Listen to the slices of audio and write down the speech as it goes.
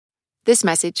This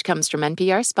message comes from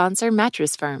NPR sponsor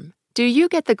Mattress Firm. Do you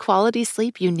get the quality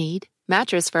sleep you need?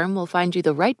 Mattress Firm will find you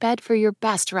the right bed for your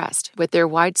best rest with their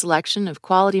wide selection of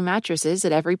quality mattresses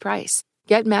at every price.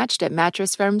 Get matched at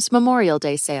Mattress Firm's Memorial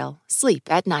Day sale. Sleep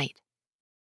at night.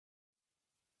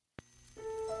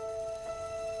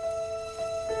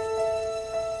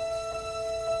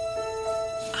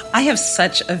 I have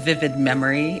such a vivid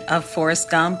memory of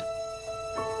Forrest Gump.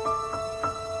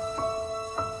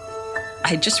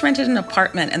 I just rented an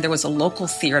apartment and there was a local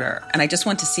theater and I just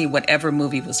went to see whatever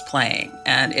movie was playing,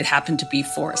 and it happened to be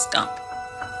Forrest Gump.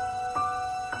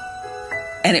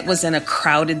 And it was in a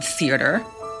crowded theater.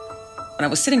 And I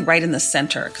was sitting right in the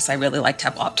center because I really like to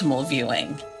have optimal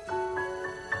viewing.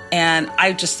 And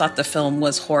I just thought the film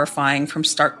was horrifying from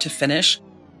start to finish.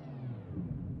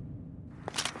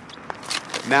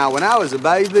 Now, when I was a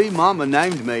baby, Mama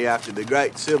named me after the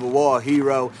great Civil War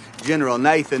hero, General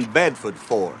Nathan Bedford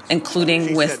Forrest.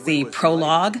 Including with the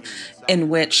prologue in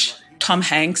which Tom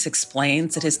Hanks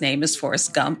explains that his name is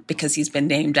Forrest Gump because he's been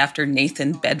named after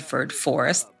Nathan Bedford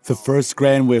Forrest, the first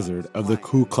Grand Wizard of the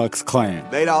Ku Klux Klan.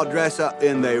 They'd all dress up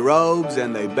in their robes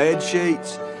and their bed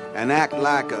sheets and act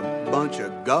like a bunch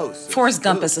of ghosts. Forrest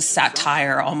Gump is a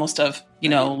satire almost of,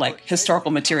 like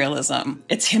historical materialism.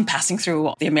 It's him passing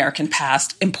through the American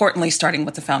past, importantly starting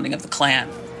with the founding of the Klan.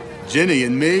 Jenny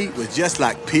and me was just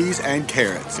like peas and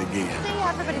carrots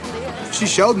again. She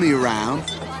showed me around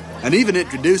and even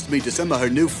introduced me to some of her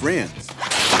new friends.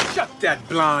 Shut that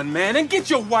blonde man and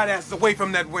get your white ass away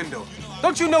from that window.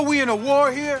 Don't you know we in a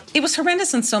war here? It was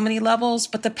horrendous on so many levels,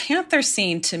 but the Panther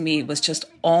scene to me was just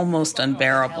almost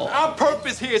unbearable. Our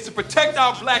purpose here is to protect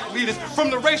our black leaders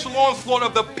from the racial onslaught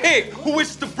of the pig who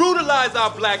wishes to brutalize our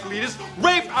black leaders,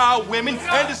 rape our women,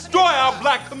 and destroy our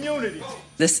black communities.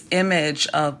 This image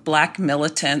of black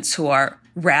militants who are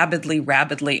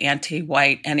rabidly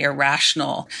anti-white and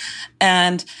irrational.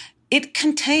 And it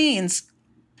contains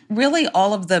really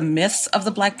all of the myths of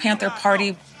the Black Panther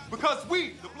Party.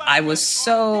 I was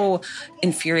so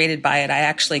infuriated by it. I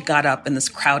actually got up in this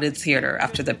crowded theater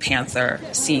after the Panther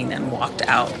scene and walked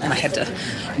out. And I had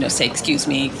to, say, excuse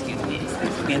me,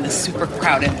 in this super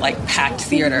crowded, packed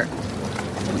theater.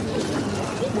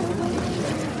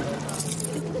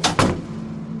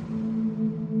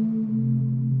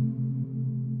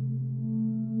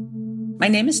 My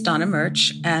name is Donna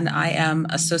Murch, and I am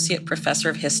Associate Professor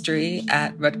of History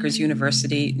at Rutgers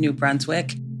University, New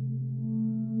Brunswick.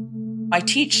 I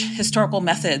teach historical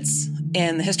methods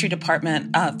in the history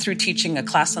department through teaching a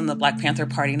class on the Black Panther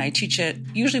Party, and I teach it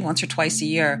usually once or twice a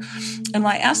year. And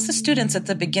when I ask the students at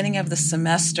the beginning of the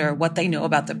semester what they know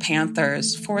about the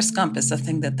Panthers, Forrest Gump is the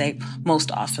thing that they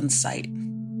most often cite.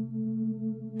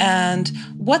 And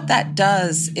what that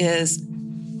does is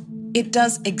it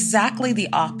does exactly the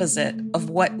opposite of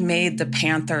what made the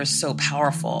Panthers so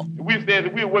powerful. We said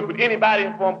that we'll work with anybody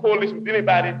and form coalition with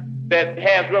anybody that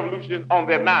has revolution on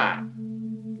their mind.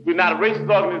 We're not a racist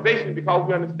organization because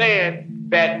we understand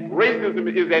that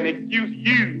racism is an excuse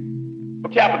used for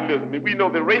capitalism. And we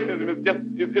know that racism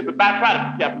is a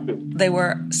byproduct of capitalism. They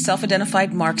were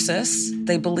self-identified Marxists.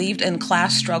 They believed in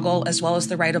class struggle as well as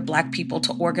the right of black people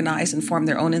to organize and form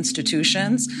their own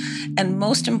institutions. And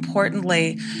most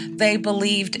importantly, they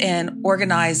believed in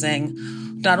organizing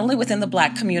not only within the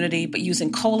black community, but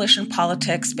using coalition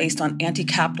politics based on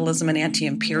anti-capitalism and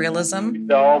anti-imperialism.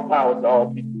 It's all power to all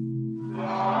people.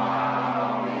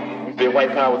 We say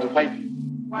white power to white people.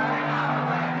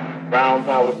 Brown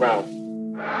power to brown people.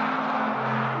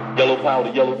 Yellow power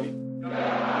to yellow people.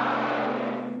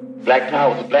 Black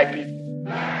power to black people.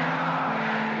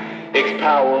 X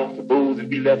power to those that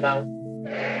we left out.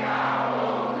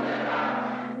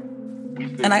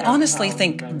 And I honestly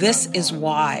think this is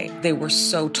why they were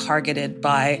so targeted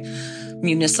by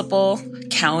municipal,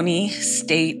 county,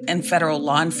 state, and federal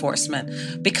law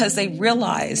enforcement, because they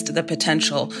realized the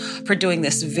potential for doing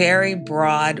this very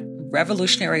broad,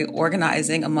 revolutionary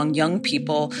organizing among young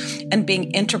people and being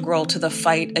integral to the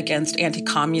fight against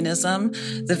anti-communism,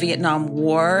 the Vietnam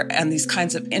War, and these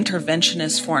kinds of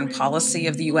interventionist foreign policy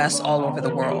of the U.S. all over the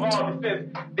world.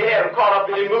 They had them caught up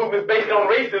in these movements based on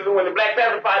racism when the Black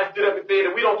Panther Party stood up and said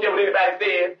that we don't care what anybody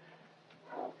says.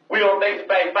 We don't think you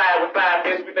fight fire with fire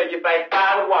fists. We think you fight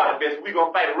fire with water fists. We're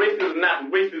going to fight racism, not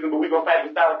with racism, but we're going to fight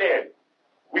with solidarity.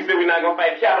 We said we're not going to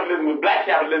fight capitalism with black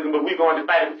capitalism, but we're going to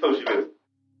fight it with socialism.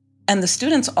 And the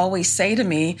students always say to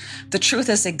me, the truth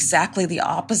is exactly the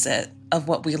opposite of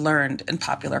what we learned in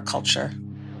popular culture.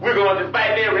 We're going to,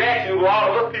 despite their reaction, where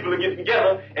all of us people are getting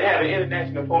together and have an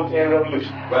international proletarian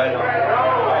revolution. Right on.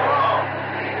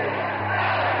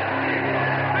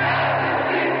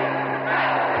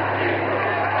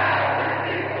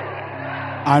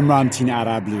 I'm Ramtin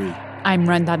Arablouei. I'm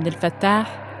Rand Abdel Fattah.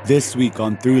 This week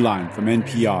on Throughline from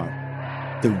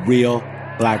NPR, the real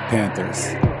Black Panthers.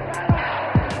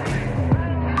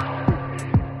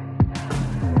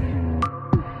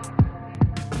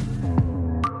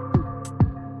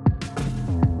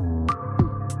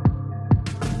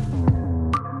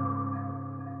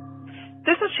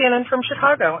 This is Shannon from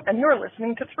Chicago, and you're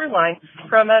listening to Throughline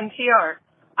from NPR.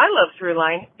 I love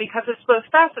Throughline because it's both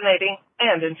fascinating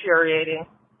and infuriating.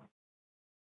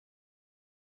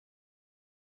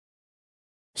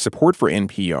 Support for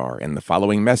NPR and the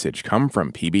following message come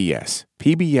from PBS.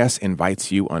 PBS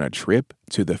invites you on a trip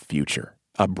to the future.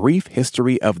 A Brief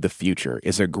History of the Future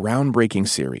is a groundbreaking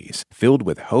series filled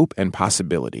with hope and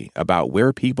possibility about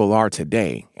where people are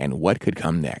today and what could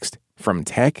come next. From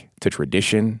tech to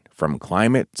tradition, from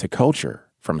climate to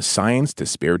culture, from science to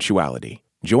spirituality.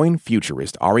 Join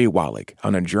futurist Ari Wallach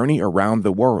on a journey around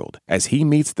the world as he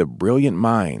meets the brilliant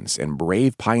minds and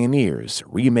brave pioneers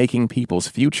remaking people's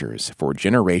futures for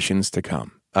generations to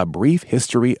come. A Brief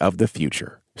History of the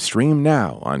Future. Stream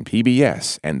now on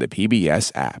PBS and the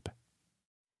PBS app.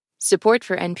 Support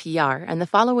for NPR and the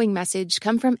following message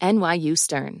come from NYU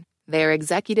Stern. Their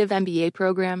executive MBA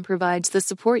program provides the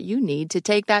support you need to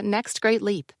take that next great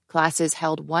leap. Classes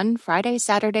held one Friday,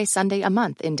 Saturday, Sunday a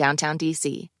month in downtown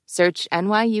D.C. Search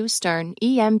NYU Stern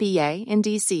EMBA in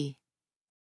D.C.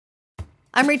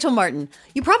 I'm Rachel Martin.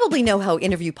 You probably know how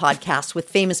interview podcasts with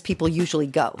famous people usually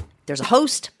go. There's a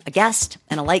host, a guest,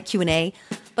 and a light Q&A.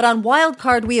 But on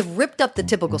Wildcard, we have ripped up the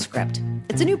typical script.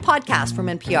 It's a new podcast from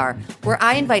NPR where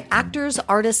I invite actors,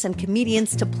 artists, and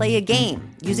comedians to play a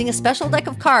game using a special deck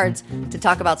of cards to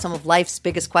talk about some of life's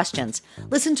biggest questions.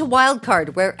 Listen to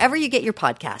Wildcard wherever you get your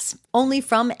podcasts, only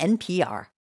from NPR.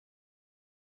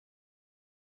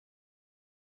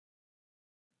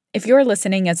 If you're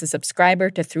listening as a subscriber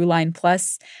to Throughline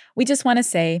Plus, we just want to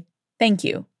say thank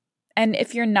you. And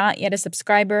if you're not yet a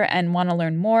subscriber and want to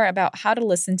learn more about how to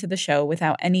listen to the show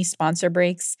without any sponsor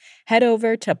breaks, head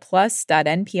over to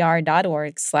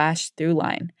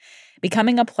plus.npr.org/Throughline.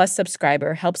 Becoming a Plus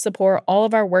subscriber helps support all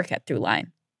of our work at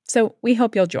Throughline. So we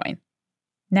hope you'll join.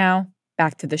 Now,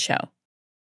 back to the show.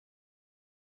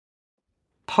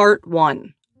 Part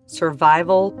 1.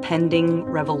 Survival Pending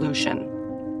Revolution.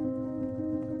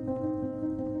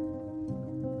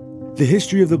 The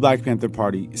history of the Black Panther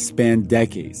Party spanned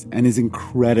decades and is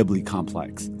incredibly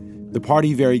complex. The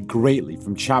party varied greatly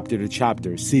from chapter to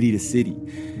chapter, city to city,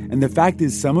 and the fact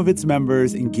is some of its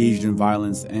members engaged in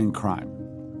violence and crime.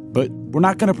 But we're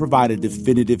not going to provide a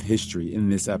definitive history in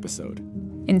this episode.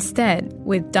 Instead,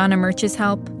 with Donna Murch's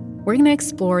help, we're going to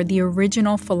explore the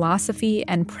original philosophy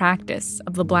and practice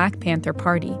of the Black Panther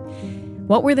Party.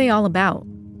 What were they all about?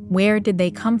 Where did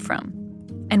they come from?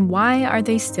 And why are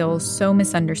they still so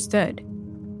misunderstood?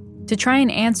 To try and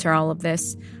answer all of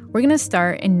this, we're going to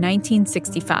start in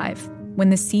 1965,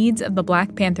 when the seeds of the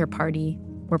Black Panther Party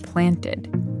were planted.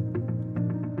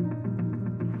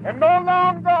 And no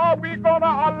longer are we going to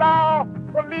allow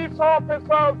police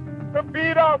officers to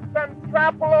beat us and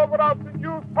trample over us and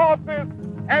use horses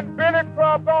and billy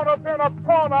clubs on us in a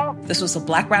corner. This was a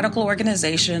Black radical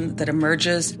organization that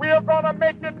emerges. We are going to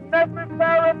make it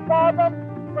necessary for them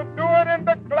to do it in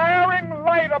the glaring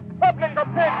light of public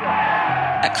opinion.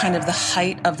 At kind of the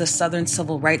height of the Southern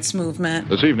Civil Rights Movement.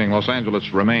 This evening, Los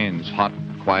Angeles remains hot,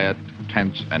 quiet,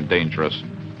 tense, and dangerous,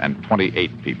 and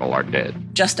 28 people are dead.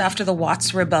 Just after the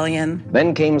Watts Rebellion.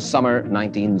 Then came summer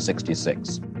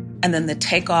 1966. And then the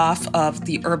takeoff of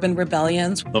the urban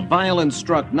rebellions. The violence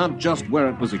struck not just where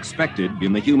it was expected,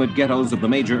 in the humid ghettos of the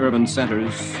major urban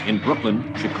centers in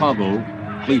Brooklyn, Chicago,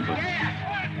 Cleveland.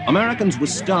 Americans were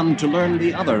stunned to learn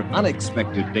the other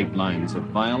unexpected datelines of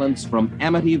violence from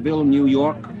Amityville, New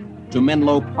York, to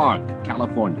Menlo Park,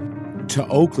 California. To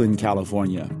Oakland,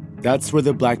 California. That's where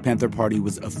the Black Panther Party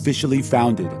was officially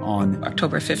founded on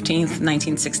October 15th,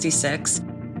 1966.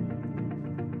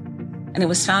 And it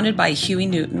was founded by Huey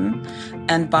Newton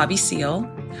and Bobby Seale,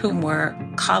 whom were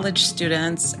college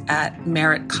students at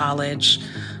Merritt College,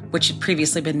 which had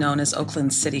previously been known as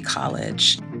Oakland City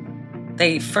College.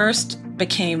 They first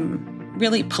became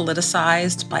really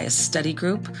politicized by a study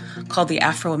group called the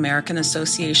Afro-American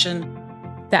Association.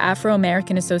 The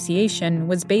Afro-American Association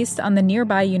was based on the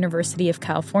nearby University of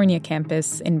California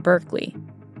campus in Berkeley.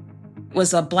 It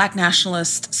was a Black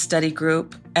nationalist study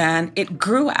group, and it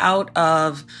grew out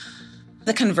of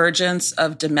the convergence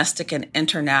of domestic and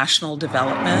international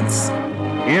developments.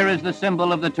 Here is the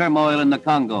symbol of the turmoil in the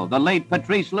Congo, the late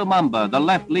Patrice Lumumba, the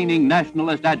left-leaning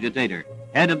nationalist agitator,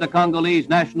 head of the Congolese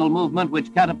national movement,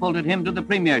 which catapulted him to the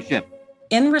premiership.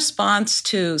 In response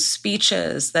to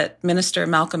speeches that Minister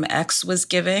Malcolm X was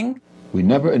giving, We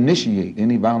never initiate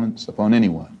any violence upon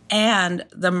anyone. And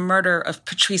the murder of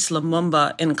Patrice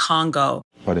Lumumba in Congo.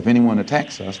 But if anyone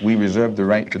attacks us, we reserve the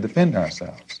right to defend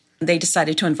ourselves. They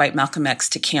decided to invite Malcolm X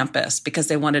to campus because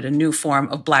they wanted a new form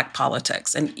of black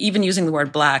politics. And even using the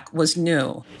word black was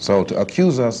new. So to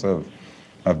accuse us of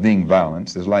being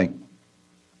violent is like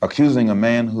accusing a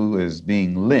man who is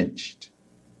being lynched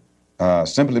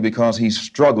simply because he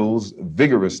struggles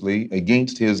vigorously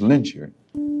against his lyncher.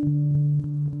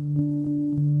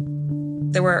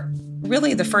 There were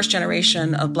really the first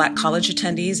generation of black college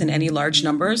attendees in any large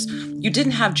numbers. You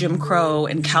didn't have Jim Crow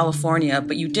in California,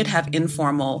 but you did have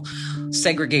informal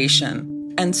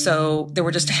segregation. And so there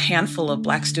were just a handful of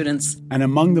black students. And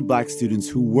among the black students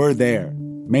who were there,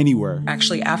 many were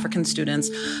actually African students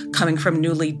coming from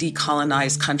newly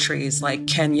decolonized countries like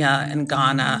Kenya and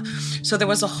Ghana. So there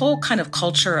was a whole kind of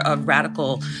culture of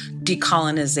radical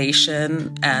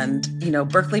decolonization. And,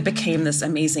 Berkeley became this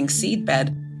amazing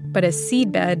seedbed. But a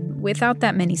seedbed without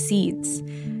that many seeds.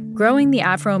 Growing the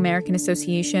Afro-American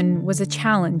Association was a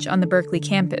challenge on the Berkeley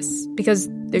campus because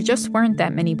there just weren't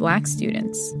that many black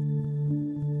students.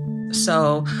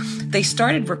 So they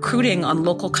started recruiting on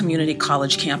local community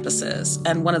college campuses.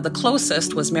 And one of the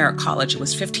closest was Merritt College. It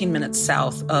was 15 minutes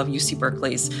south of UC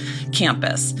Berkeley's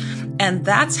campus. And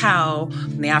that's how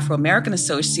the Afro-American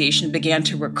Association began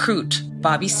to recruit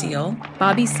Bobby Seale.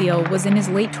 Bobby Seale was in his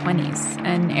late 20s,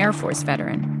 an Air Force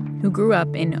veteran who grew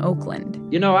up in Oakland.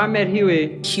 I met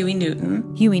Huey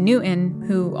Newton. Huey Newton,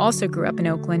 who also grew up in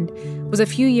Oakland, was a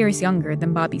few years younger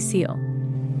than Bobby Seale.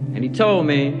 And he told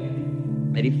me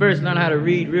that he first learned how to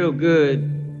read real good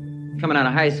coming out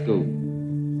of high school.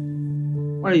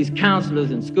 One of these counselors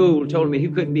in school told me he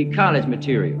couldn't be college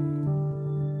material.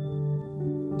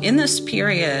 In this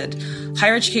period,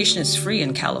 higher education is free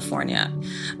in California.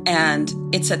 And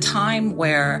it's a time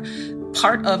where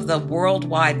part of the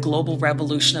worldwide global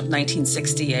revolution of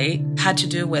 1968 had to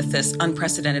do with this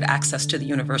unprecedented access to the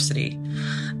university.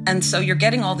 And so you're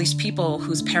getting all these people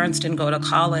whose parents didn't go to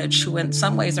college, who in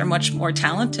some ways are much more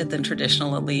talented than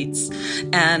traditional elites.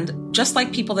 And just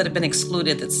like people that have been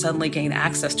excluded that suddenly gain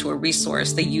access to a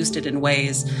resource, they used it in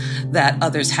ways that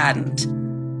others hadn't.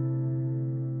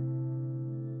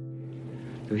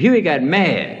 So Huey got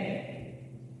mad.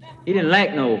 He didn't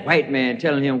like no white man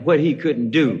telling him what he couldn't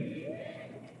do.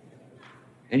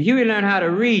 And Huey learned how to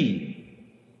read.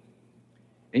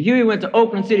 And Huey went to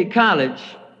Oakland City College,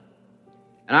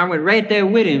 and I went right there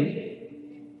with him.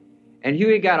 And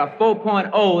Huey got a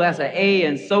 4.0, that's an A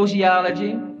in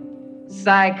sociology,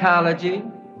 psychology,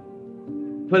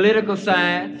 political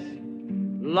science,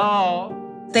 law.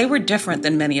 They were different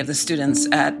than many of the students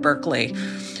at Berkeley.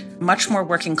 Much more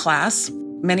working class.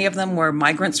 Many of them were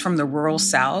migrants from the rural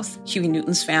South. Huey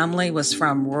Newton's family was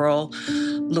from rural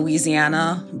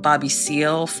Louisiana, Bobby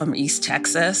Seale from East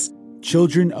Texas.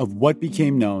 Children of what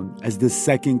became known as the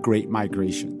Second Great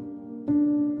Migration.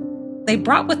 They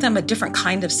brought with them a different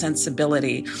kind of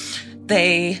sensibility.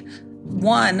 They,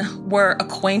 one, were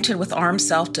acquainted with armed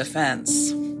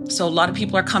self-defense. So a lot of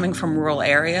people are coming from rural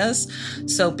areas.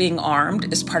 So being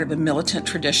armed is part of a militant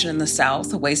tradition in the South,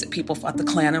 the ways that people fought the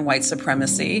Klan and white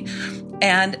supremacy.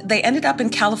 And they ended up in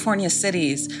California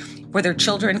cities where their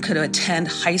children could attend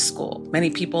high school. Many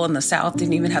people in the South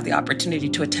didn't even have the opportunity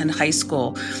to attend high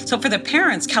school. So for their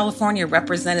parents, California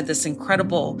represented this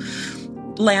incredible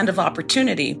land of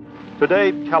opportunity.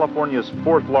 Today, California's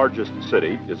fourth largest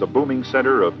city is a booming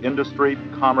center of industry,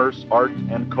 commerce, art,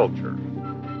 and culture.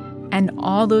 And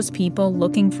all those people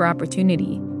looking for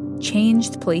opportunity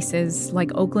changed places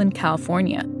like Oakland,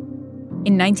 California.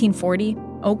 In 1940,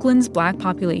 Oakland's black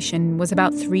population was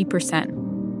about 3%.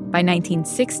 By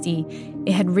 1960,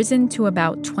 it had risen to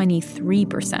about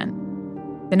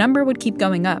 23%. The number would keep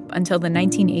going up until the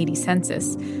 1980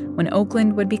 census, when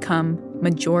Oakland would become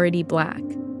majority black.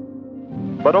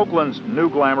 But Oakland's new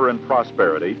glamour and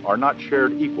prosperity are not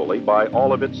shared equally by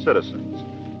all of its citizens.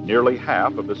 Nearly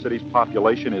half of the city's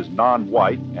population is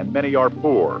non-white, and many are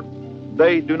poor.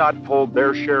 They do not hold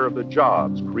their share of the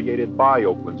jobs created by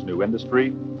Oakland's new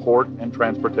industry, port, and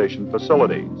transportation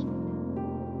facilities.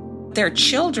 Their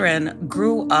children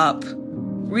grew up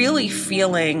really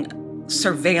feeling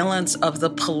surveillance of the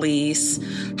police,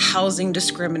 housing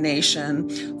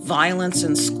discrimination, violence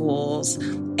in schools,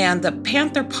 and the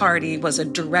Panther Party was a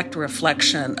direct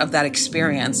reflection of that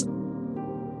experience.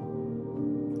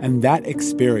 And that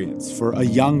experience for a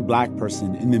young black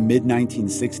person in the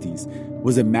mid-1960s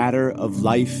was a matter of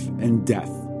life and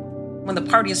death. When the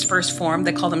party is first formed,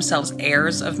 they call themselves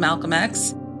heirs of Malcolm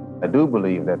X. I do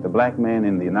believe that the black man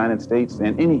in the United States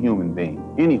and any human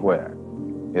being, anywhere,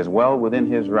 is well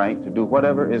within his right to do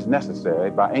whatever is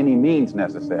necessary by any means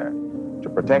necessary to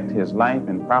protect his life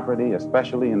and property,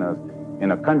 especially in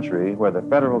a country where the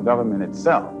federal government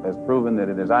itself has proven that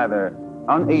it is either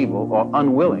unable or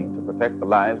unwilling to protect the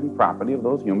lives and property of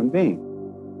those human beings.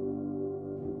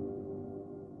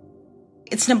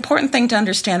 It's an important thing to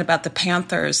understand about the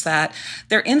Panthers that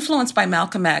they're influenced by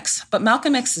Malcolm X, but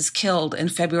Malcolm X is killed in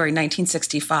February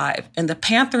 1965, and the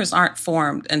Panthers aren't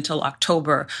formed until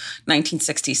October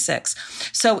 1966.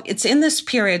 So it's in this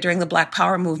period during the Black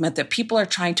Power movement that people are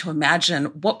trying to imagine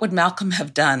what would Malcolm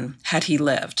have done had he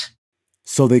lived.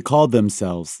 So they called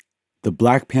themselves the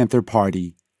Black Panther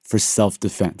Party for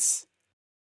Self-Defense.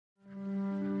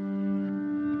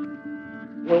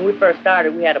 When we first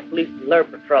started, we had a police alert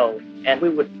patrol, and we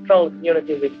would patrol the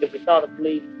community. If we saw the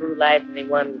police brutalize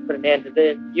anyone, we put an end to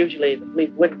this. Usually the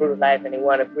police wouldn't brutalize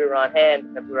anyone if we were on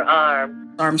hand, if we were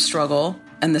armed. Armed struggle,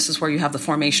 and this is where you have the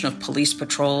formation of police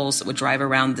patrols that would drive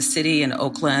around the city in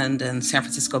Oakland and San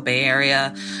Francisco Bay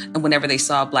Area. And whenever they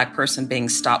saw a Black person being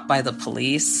stopped by the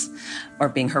police or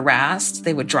being harassed,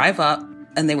 they would drive up,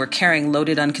 and they were carrying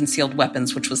loaded unconcealed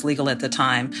weapons, which was legal at the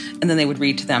time, and then they would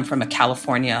read to them from a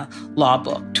California law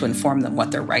book to inform them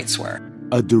what their rights were.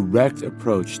 A direct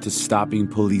approach to stopping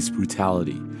police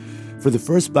brutality. For the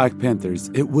first Black Panthers,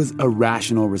 it was a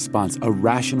rational response, a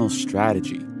rational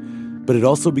strategy. But it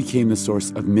also became the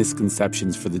source of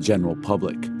misconceptions for the general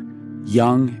public.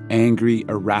 Young, angry,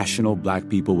 irrational Black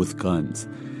people with guns.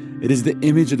 It is the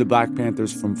image of the Black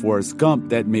Panthers from Forrest Gump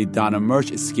that made Donna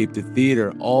Murch escape the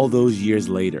theater all those years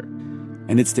later.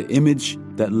 And it's the image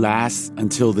that lasts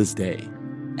until this day.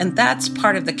 And that's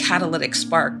part of the catalytic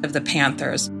spark of the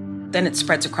Panthers. Then it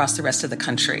spreads across the rest of the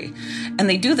country. And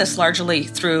they do this largely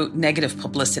through negative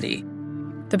publicity.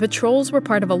 The patrols were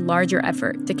part of a larger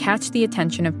effort to catch the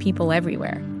attention of people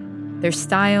everywhere. Their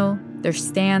style, their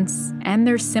stance, and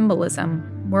their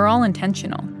symbolism were all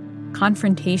intentional,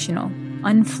 confrontational,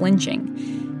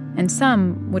 unflinching, and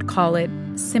some would call it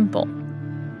simple.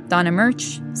 Donna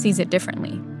Murch sees it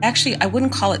differently. Actually, I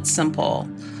wouldn't call it simple.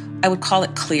 I would call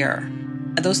it clear.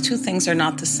 Those two things are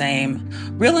not the same.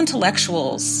 Real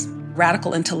intellectuals,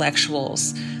 radical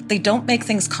intellectuals, they don't make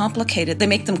things complicated. They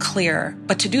make them clear.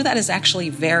 But to do that is actually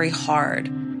very hard.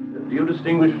 Do you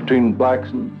distinguish between blacks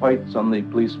and whites on the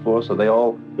police force? Are they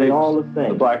all the same?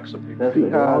 The blacks are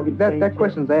pigs. That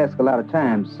question's asked a lot of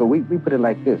times, so we put it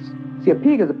like this. See, a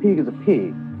pig is a pig is a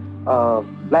pig.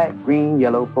 Black, green,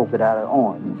 yellow, polka dot, or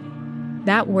orange.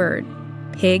 That word,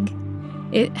 pig,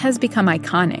 it has become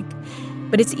iconic,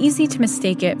 but it's easy to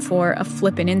mistake it for a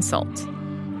flippant insult.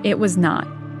 It was not.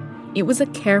 It was a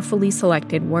carefully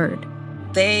selected word.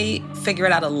 They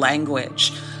figured out a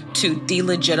language to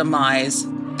delegitimize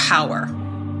power.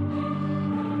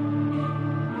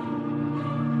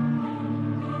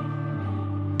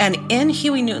 And in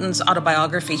Huey Newton's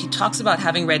autobiography, he talks about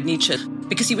having read Nietzsche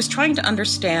because he was trying to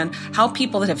understand how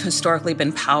people that have historically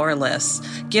been powerless,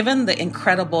 given the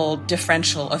incredible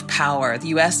differential of power, the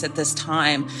U.S. at this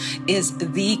time is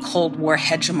the Cold War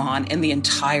hegemon in the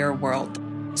entire world.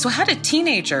 So how did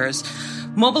teenagers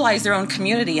mobilize their own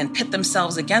community and pit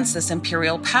themselves against this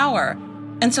imperial power?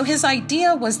 And so his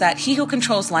idea was that he who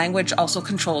controls language also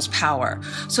controls power.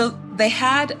 So they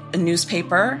had a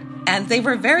newspaper, and they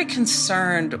were very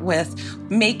concerned with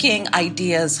making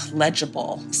ideas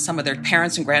legible. Some of their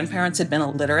parents and grandparents had been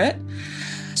illiterate.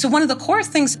 So one of the core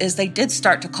things is they did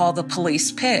start to call the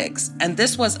police pigs. And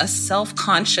this was a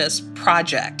self-conscious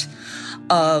project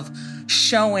of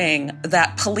showing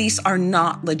that police are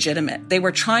not legitimate. They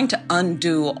were trying to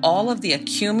undo all of the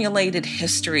accumulated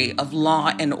history of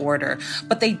law and order,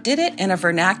 but they did it in a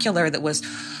vernacular that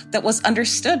was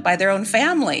understood by their own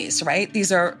families, right?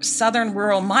 These are southern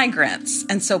rural migrants,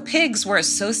 and so pigs were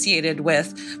associated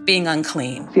with being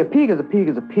unclean. See, a pig is a pig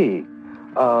is a pig.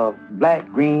 Black,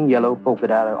 green, yellow, polka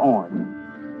dot, or orange.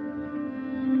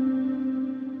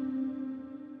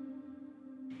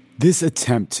 This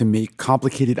attempt to make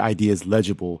complicated ideas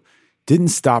legible didn't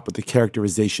stop with the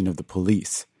characterization of the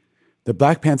police. The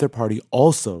Black Panther Party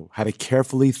also had a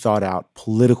carefully thought-out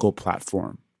political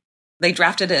platform. They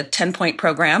drafted a 10-point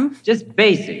program. Just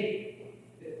basic.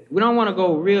 We don't want to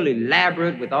go real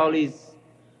elaborate with all these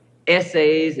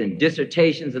essays and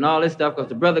dissertations and all this stuff, because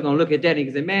the brother going to look at that and he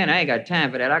can say, man, I ain't got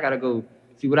time for that. I got to go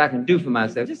see what I can do for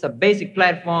myself. Just a basic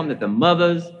platform that the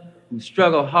mothers who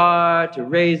struggle hard to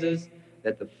raise us,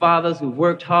 that the fathers who've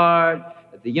worked hard,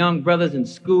 that the young brothers in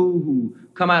school who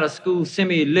come out of school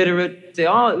semi-illiterate,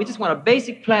 we just want a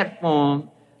basic platform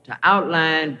to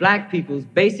outline black people's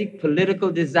basic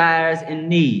political desires and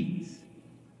needs.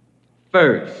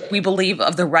 first. We believe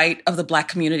of the right of the Black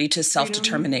community to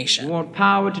self-determination. We want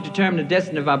power to determine the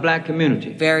destiny of our Black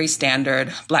community. Very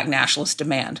standard Black nationalist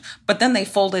demand. But then they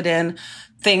folded in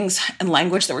things and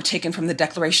language that were taken from the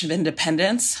Declaration of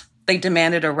Independence. They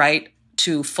demanded a right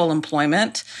to full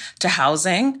employment, to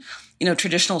housing,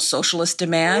 traditional socialist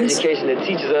demands. Education that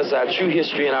teaches us our true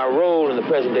history and our role in the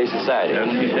present-day society.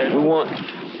 We want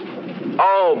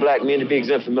all Black men to be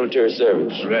exempt from military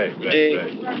service. Right.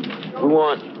 We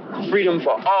want freedom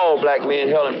for all Black men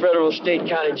held in federal, state,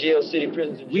 county, jail, city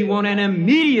prisons. We want an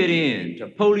immediate end to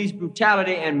police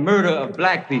brutality and murder of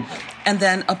Black people. And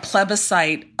then a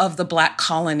plebiscite of the Black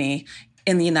colony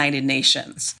in the United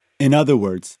Nations. In other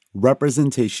words,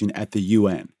 representation at the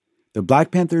UN. The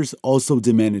Black Panthers also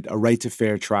demanded a right to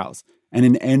fair trials and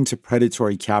an end to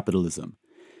predatory capitalism.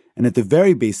 And at the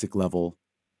very basic level,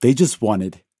 they just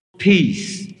wanted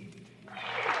peace.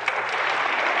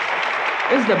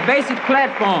 This is the basic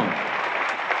platform,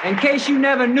 in case you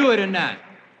never knew it or not.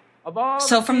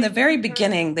 So from the very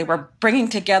beginning, they were bringing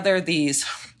together these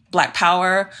Black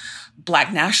power,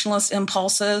 Black nationalist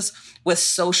impulses with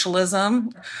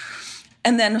socialism,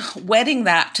 and then wedding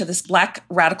that to this Black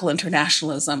radical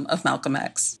internationalism of Malcolm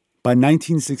X. By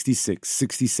 1966,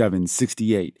 67,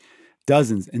 68,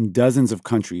 dozens and dozens of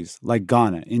countries like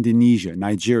Ghana, Indonesia,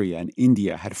 Nigeria, and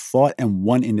India had fought and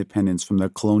won independence from their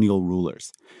colonial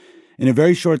rulers. In a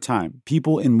very short time,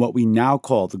 people in what we now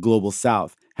call the Global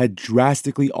South had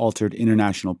drastically altered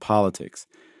international politics.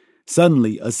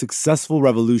 Suddenly, a successful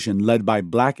revolution led by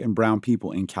Black and brown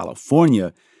people in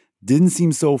California didn't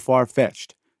seem so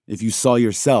far-fetched if you saw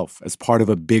yourself as part of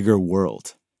a bigger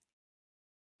world.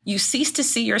 You cease to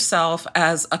see yourself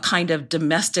as a kind of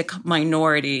domestic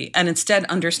minority and instead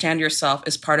understand yourself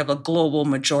as part of a global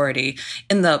majority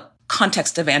in the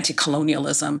context of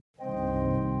anti-colonialism.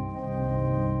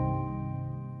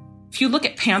 If you look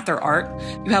at Panther art,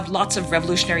 you have lots of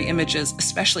revolutionary images,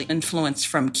 especially influenced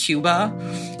from Cuba,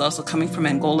 also coming from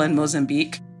Angola and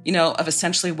Mozambique, of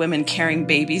essentially women carrying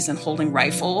babies and holding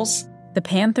rifles. The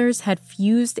Panthers had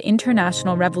fused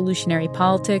international revolutionary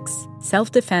politics,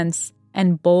 self-defense,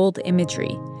 and bold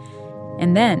imagery.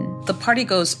 And then the party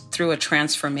goes through a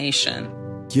transformation.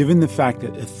 Given the fact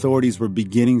that authorities were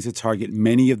beginning to target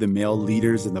many of the male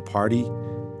leaders in the party,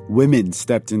 women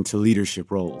stepped into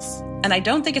leadership roles. And I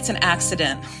don't think it's an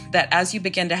accident that as you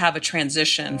begin to have a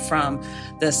transition from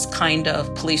this kind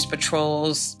of police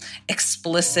patrols,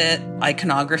 explicit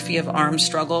iconography of armed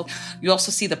struggle, you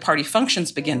also see the party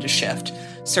functions begin to shift.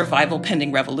 Survival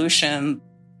pending revolution.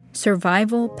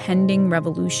 Survival pending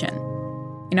revolution.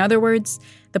 In other words,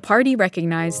 the party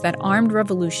recognized that armed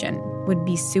revolution would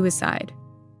be suicide,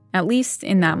 at least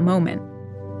in that moment.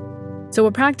 So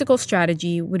a practical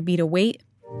strategy would be to wait,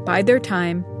 bide their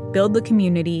time, build the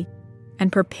community,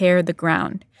 and prepare the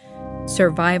ground.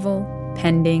 Survival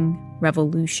pending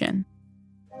revolution.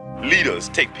 Leaders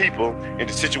take people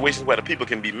into situations where the people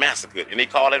can be massacred, and they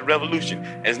call that revolution.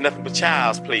 And it's nothing but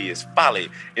child's play, it's folly,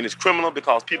 and it's criminal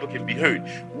because people can be hurt.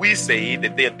 We say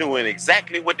that they're doing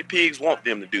exactly what the pigs want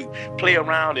them to do. Play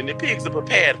around, and the pigs are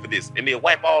prepared for this, and they'll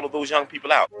wipe all of those young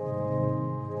people out.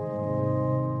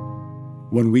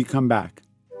 When we come back,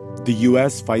 the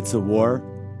U.S. fights a war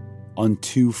on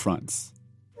two fronts.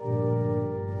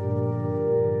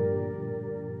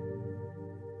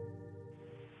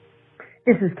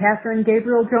 This is Catherine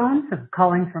Gabriel Jones. I'm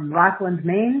calling from Rockland,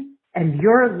 Maine, and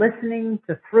you're listening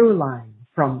to Throughline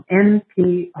from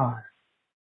NPR.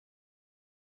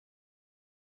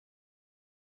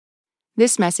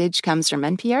 This message comes from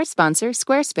NPR sponsor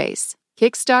Squarespace.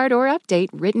 Kickstart or update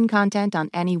written content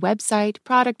on any website,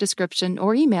 product description,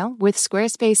 or email with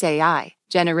Squarespace AI,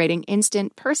 generating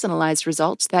instant, personalized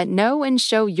results that know and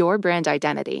show your brand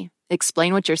identity.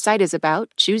 Explain what your site is about,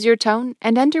 choose your tone,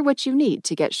 and enter what you need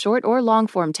to get short or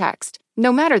long-form text.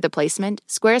 No matter the placement,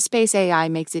 Squarespace AI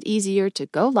makes it easier to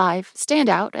go live, stand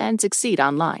out, and succeed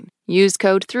online. Use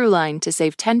code THROUGHLINE to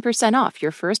save 10% off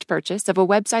your first purchase of a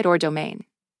website or domain.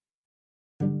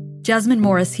 Jasmine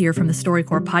Morris here from the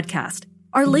StoryCorps podcast.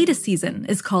 Our latest season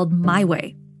is called My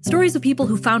Way. Stories of people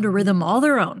who found a rhythm all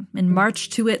their own and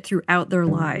marched to it throughout their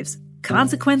lives.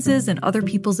 Consequences and other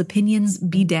people's opinions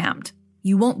be damned.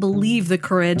 You won't believe the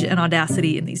courage and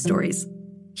audacity in these stories.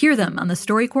 Hear them on the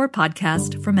StoryCorps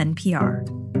podcast from NPR.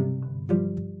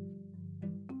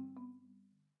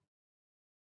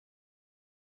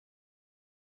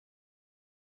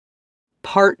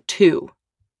 Part 2.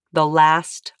 The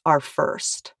Last Are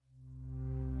First.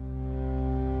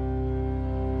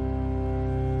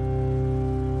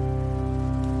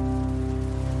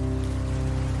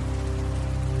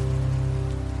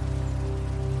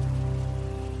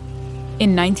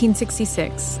 In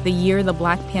 1966, the year the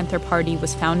Black Panther Party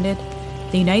was founded,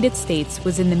 the United States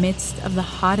was in the midst of the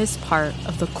hottest part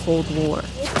of the Cold War.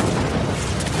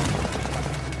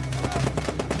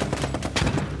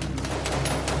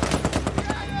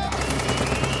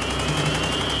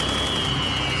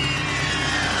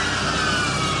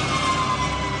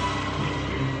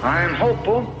 I am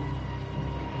hopeful,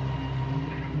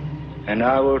 and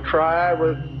I will try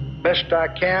with best I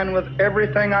can with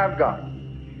everything I've got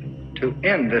to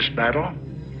end this battle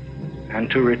and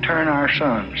to return our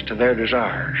sons to their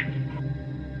desires.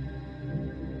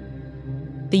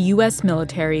 The U.S.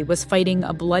 military was fighting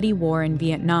a bloody war in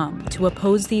Vietnam to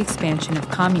oppose the expansion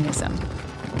of communism.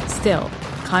 Still,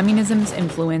 communism's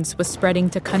influence was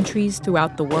spreading to countries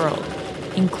throughout the world,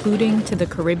 including to the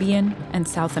Caribbean and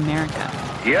South America.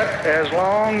 Yet, as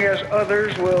long as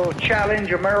others will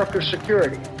challenge America's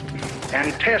security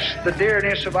and test the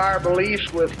dearness of our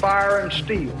beliefs with fire and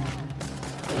steel,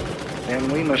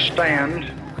 then we must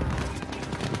stand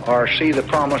or see the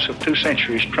promise of 2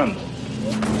 centuries tremble.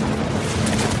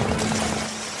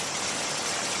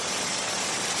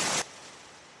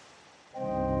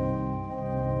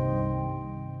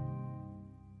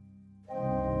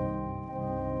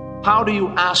 How do you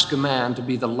ask a man to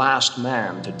be the last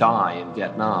man to die in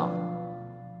Vietnam?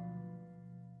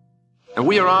 And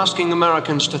we are asking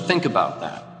Americans to think about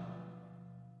that.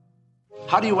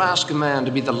 How do you ask a man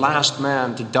to be the last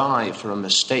man to die for a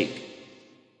mistake?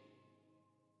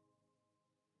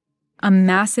 A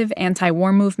massive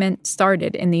anti-war movement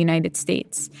started in the United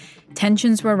States.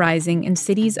 Tensions were rising in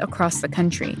cities across the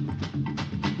country.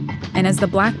 And as the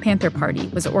Black Panther Party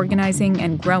was organizing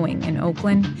and growing in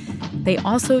Oakland, they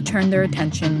also turned their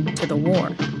attention to the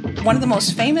war. One of the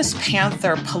most famous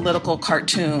Panther political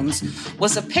cartoons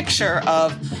was a picture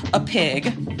of a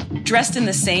pig dressed in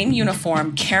the same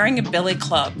uniform carrying a billy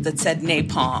club that said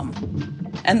napalm.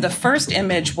 And the first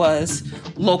image was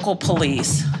local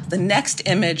police. The next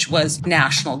image was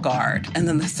National Guard. And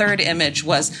then the third image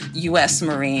was U.S.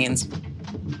 Marines.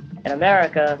 In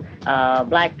America,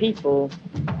 black people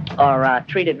are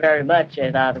treated very much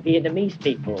as the Vietnamese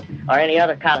people or any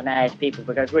other colonized people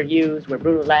because we're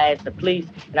brutalized. The police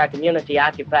in our community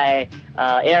occupy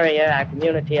area. Our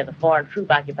community as a foreign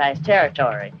troop occupies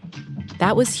territory.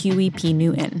 That was Huey P.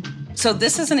 Newton. So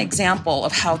this is an example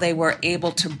of how they were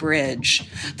able to bridge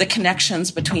the connections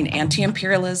between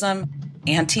anti-imperialism,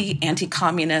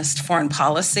 anti-communist foreign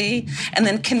policy, and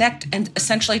then connect and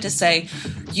essentially to say,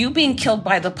 you being killed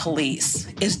by the police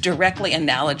is directly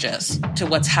analogous to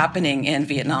what's happening in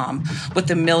Vietnam with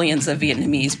the millions of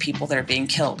Vietnamese people that are being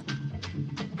killed.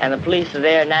 And the police are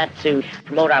there not to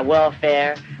promote our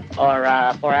welfare or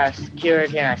for our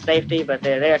security and our safety, but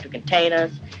they're there to contain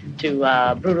us, to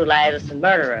brutalize us and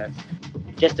murder us,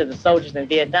 just as the soldiers in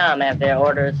Vietnam have their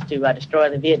orders to destroy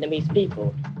the Vietnamese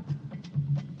people.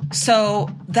 So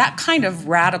that kind of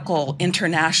radical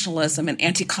internationalism and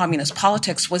anti-communist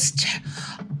politics was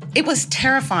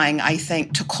terrifying, I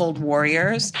think, to Cold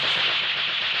Warriors.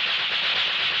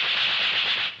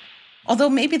 Although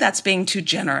maybe that's being too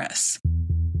generous.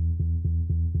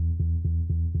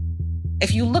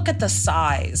 If you look at the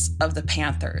size of the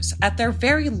Panthers, at their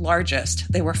very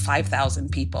largest, they were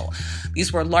 5,000 people.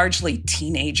 These were largely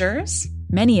teenagers.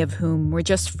 Many of whom were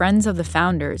just friends of the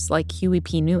founders like Huey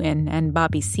P. Newton and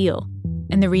Bobby Seale.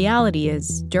 And the reality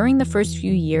is, during the first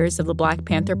few years of the Black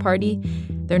Panther Party,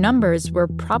 their numbers were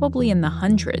probably in the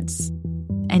hundreds.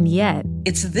 And yet,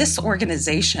 it's this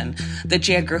organization that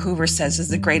J. Edgar Hoover says is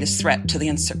the greatest threat to the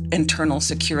internal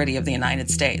security of the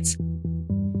United States.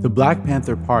 The Black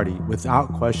Panther Party,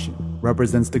 without question,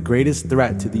 represents the greatest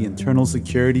threat to the internal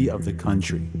security of the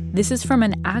country. This is from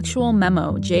an actual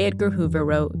memo J. Edgar Hoover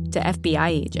wrote to FBI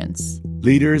agents.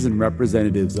 Leaders and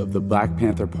representatives of the Black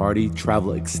Panther Party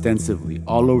travel extensively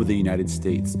all over the United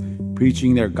States,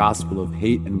 preaching their gospel of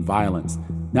hate and violence,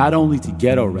 not only to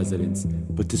ghetto residents,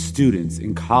 but to students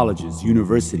in colleges,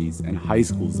 universities, and high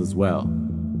schools as well.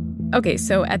 Okay,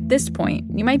 so at this point,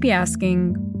 you might be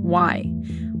asking, why?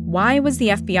 Why was the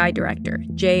FBI director,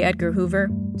 J. Edgar Hoover,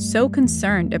 so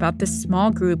concerned about this small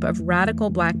group of radical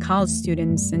black college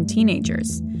students and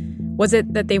teenagers? Was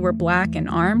it that they were black and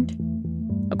armed?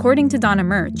 According to Donna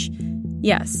Murch,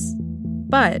 yes.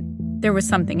 But there was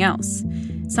something else.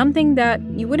 Something that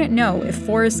you wouldn't know if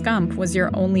Forrest Gump was your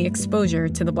only exposure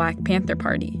to the Black Panther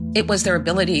Party. It was their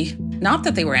ability, not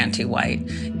that they were anti-white,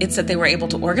 it's that they were able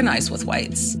to organize with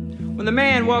whites. When the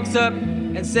man walks up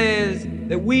and says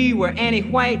that we were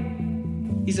anti-white,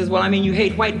 he says, well, I mean, you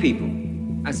hate white people.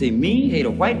 I say, me hate a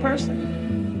white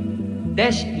person?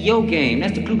 That's your game.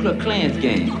 That's the Ku Klux Klan's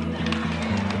game.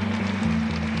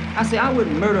 I said, I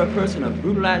wouldn't murder a person or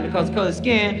brutalize because of color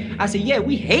skin. I said, yeah,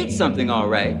 we hate something, all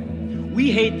right.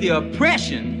 We hate the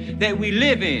oppression that we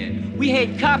live in. We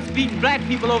hate cops beating black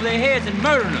people over their heads and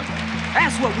murdering them.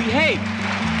 That's what we hate.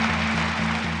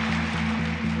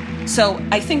 So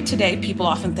I think today people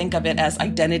often think of it as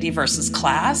identity versus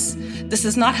class. This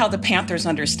is not how the Panthers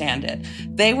understand it.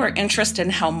 They were interested in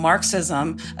how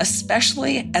Marxism,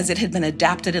 especially as it had been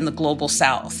adapted in the global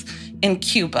South, in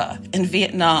Cuba, in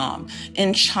Vietnam,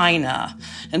 in China,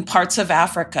 in parts of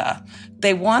Africa,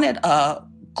 they wanted a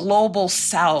global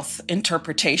South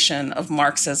interpretation of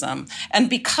Marxism. And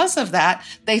because of that,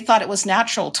 they thought it was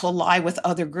natural to ally with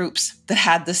other groups that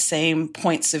had the same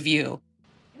points of view.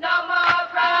 No more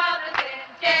brothers in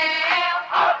jail.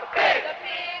 The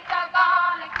pigs are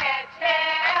gonna catch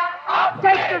hell.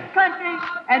 Take this country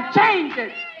and change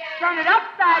it. Turn it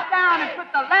upside down and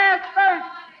put the last first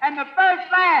and the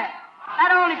first last.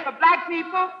 Not only for black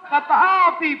people, but for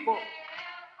all people.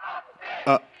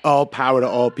 All power to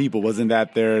all people. Wasn't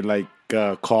that their,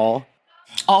 call?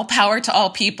 All power to all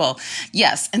people.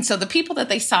 Yes. And so the people that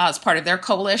they saw as part of their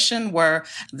coalition were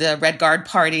the Red Guard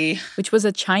Party, which was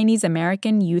a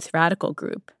Chinese-American youth radical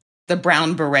group. The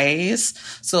Brown Berets,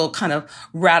 so kind of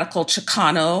radical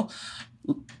Chicano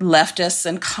leftists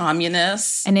and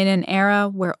communists. And in an era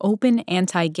where open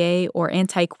anti-gay or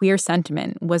anti-queer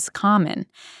sentiment was common,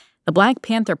 the Black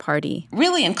Panther Party,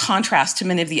 really in contrast to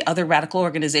many of the other radical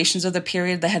organizations of the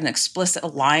period that had an explicit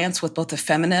alliance with both the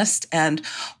feminists and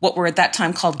what were at that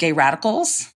time called gay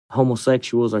radicals.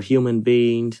 Homosexuals are human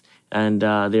beings, and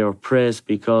they're oppressed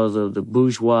because of the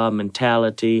bourgeois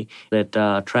mentality that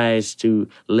tries to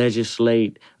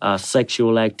legislate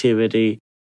sexual activity.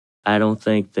 I don't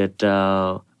think that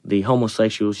the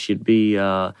homosexuals should be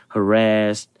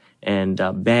harassed and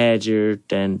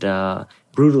badgered and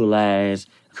brutalized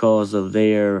because of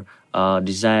their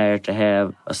desire to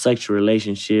have a sexual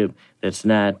relationship that's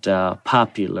not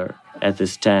popular at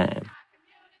this time.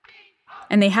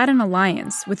 And they had an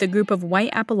alliance with a group of white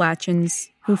Appalachians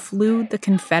who flew the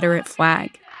Confederate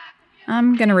flag.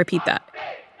 I'm going to repeat that.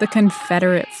 The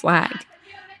Confederate flag.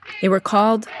 They were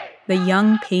called the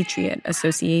Young Patriot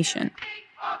Association.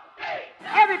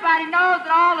 Everybody knows that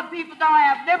all the people don't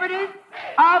have liberties,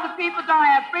 all the people don't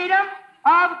have freedom,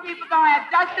 all the people don't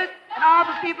have justice, and all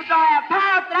the people don't have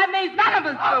power, so that means none of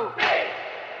us do.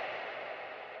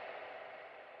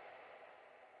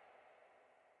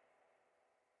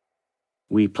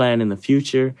 We plan in the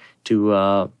future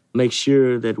to make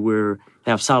sure that we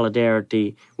have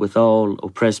solidarity with all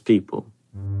oppressed people.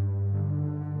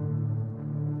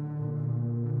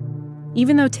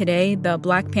 Even though today the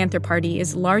Black Panther Party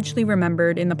is largely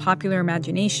remembered in the popular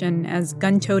imagination as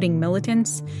gun-toting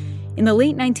militants, in the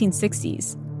late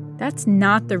 1960s, that's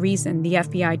not the reason the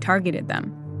FBI targeted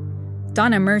them.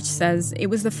 Donna Murch says it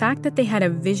was the fact that they had a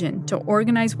vision to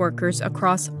organize workers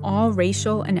across all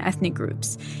racial and ethnic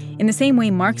groups, in the same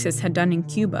way Marxists had done in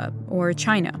Cuba or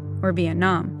China or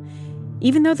Vietnam.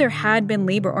 Even though there had been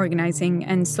labor organizing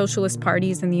and socialist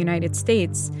parties in the United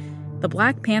States, the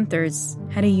Black Panthers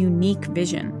had a unique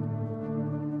vision.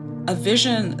 A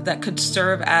vision that could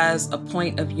serve as a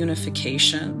point of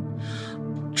unification,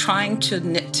 trying to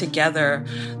knit together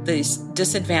these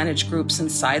disadvantaged groups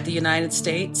inside the United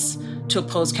States to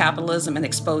oppose capitalism and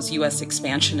expose U.S.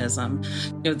 expansionism.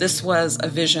 This was a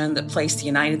vision that placed the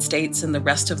United States in the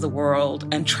rest of the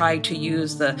world and tried to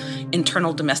use the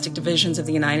internal domestic divisions of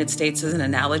the United States as an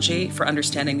analogy for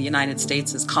understanding the United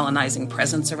States' colonizing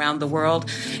presence around the world.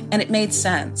 And it made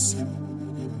sense.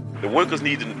 The workers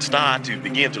need to start to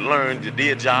begin to learn that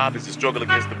their job is to struggle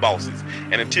against the bosses.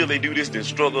 And until they do this, then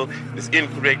struggle is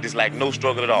incorrect. It's like no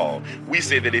struggle at all. We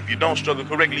say that if you don't struggle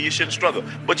correctly, you shouldn't struggle.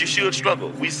 But you should struggle.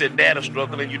 We said dare to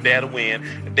struggle and you dare to win,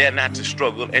 and dare not to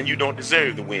struggle and you don't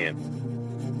deserve to win.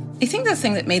 I think the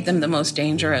thing that made them the most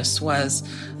dangerous was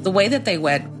the way that they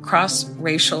wed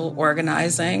cross-racial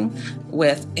organizing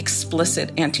with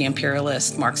explicit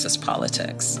anti-imperialist Marxist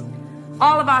politics.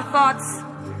 All of our thoughts,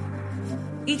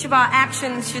 each of our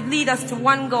actions should lead us to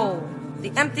one goal,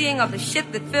 the emptying of the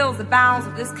ship that fills the bowels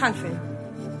of this country.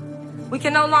 We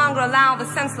can no longer allow the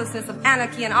senselessness of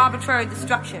anarchy and arbitrary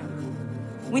destruction.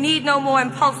 We need no more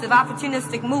impulsive,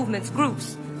 opportunistic movements,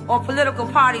 groups, or political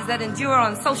parties that endure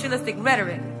on socialistic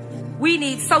rhetoric. We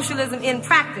need socialism in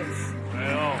practice.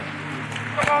 Well,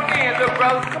 come on in, little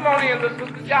brothers. Come on in, little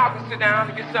sisters. Y'all can sit down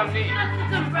and get something to eat.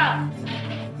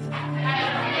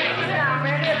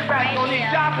 Everybody gonna eat.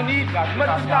 Y'all can eat as much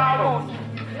as y'all want.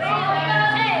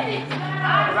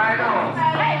 Right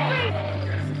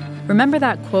on. Remember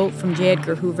that quote from J.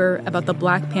 Edgar Hoover about the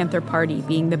Black Panther Party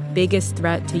being the biggest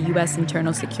threat to U.S.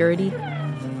 internal security?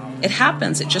 It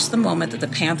happens at just the moment that the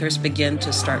Panthers begin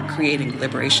to start creating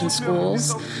liberation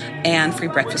schools and free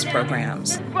breakfast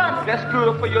programs. That's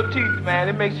good for your teeth, man.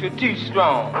 It makes your teeth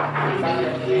strong.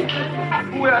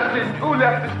 Who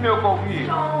left this milk over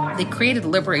here? They created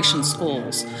liberation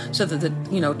schools so that the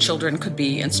children could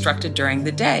be instructed during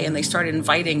the day, and they started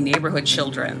inviting neighborhood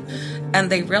children.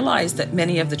 And they realized that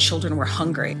many of the children were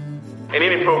hungry. In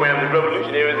any program, the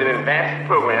revolutionary is an advanced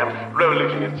program.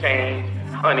 Revolution is change,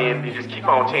 honey, and you just keep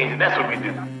on changing. That's what we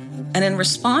do. And in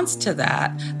response to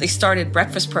that, they started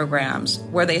breakfast programs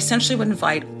where they essentially would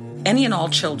invite any and all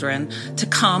children to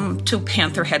come to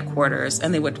Panther headquarters,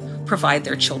 and they would provide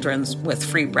their children with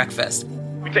free breakfast.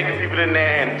 We take the people in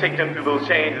there and take them through those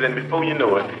changes, and before you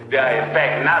know it, they are in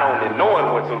fact not only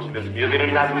knowing what socialism is, they don't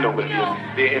even have to know what it is.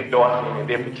 They're endorsing, and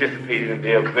they're participating, and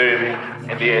they're observing,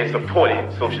 and they're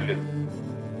supporting socialism.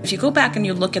 If you go back and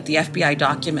you look at the FBI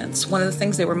documents, one of the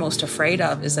things they were most afraid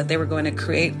of is that they were going to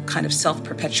create kind of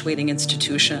self-perpetuating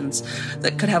institutions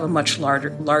that could have a much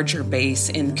larger base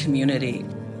in community.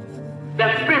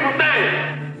 That's the people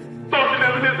thing.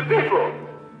 Socialism is the people.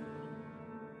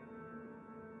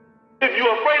 If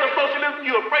you're afraid of socialism,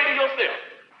 you're afraid of yourself.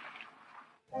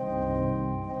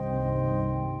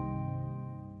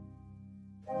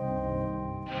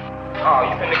 Oh,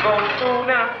 you finna go to school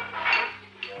now?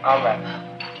 All right.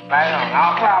 Right on.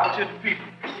 I'll power to the people.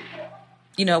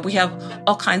 We have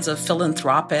all kinds of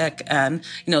philanthropic and,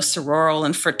 sororal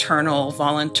and fraternal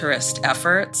voluntarist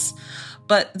efforts.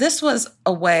 But this was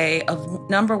a way of,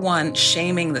 number one,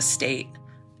 shaming the state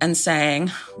and saying,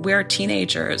 we're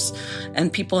teenagers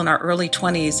and people in our early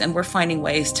 20s, and we're finding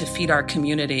ways to feed our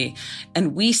community.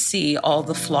 And we see all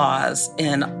the flaws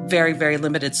in very, very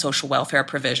limited social welfare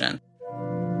provision.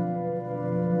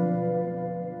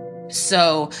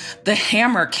 So the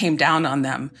hammer came down on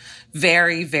them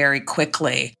very, very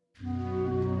quickly.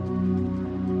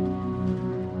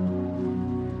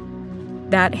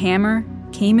 That hammer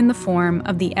came in the form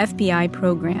of the FBI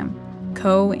program,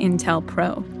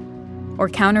 COINTELPRO, or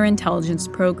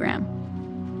Counterintelligence Program.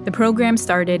 The program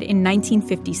started in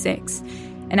 1956,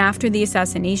 and after the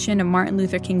assassination of Martin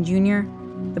Luther King Jr.,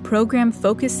 the program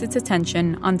focused its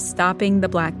attention on stopping the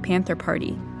Black Panther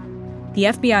Party. The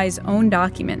FBI's own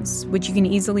documents, which you can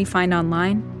easily find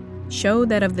online, show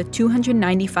that of the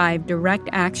 295 direct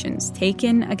actions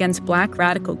taken against Black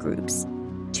radical groups,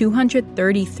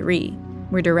 233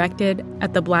 were directed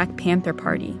at the Black Panther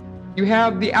Party. You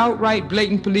have the outright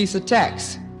blatant police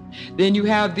attacks. Then you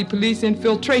have the police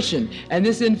infiltration, and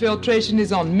this infiltration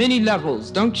is on many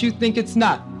levels. Don't you think it's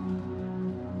not?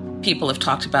 People have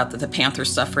talked about that the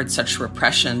Panthers suffered such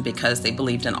repression because they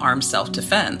believed in armed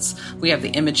self-defense. We have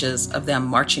the images of them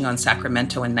marching on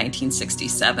Sacramento in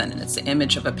 1967, and it's the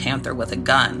image of a panther with a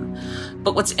gun.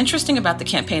 But what's interesting about the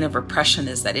campaign of repression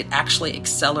is that it actually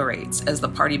accelerates as the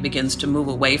party begins to move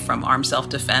away from armed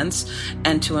self-defense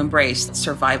and to embrace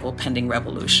survival pending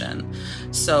revolution.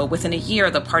 So within a year,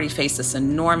 the party faced this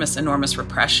enormous, enormous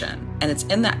repression. And it's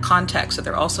in that context that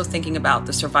they're also thinking about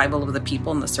the survival of the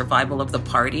people and the survival of the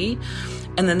party.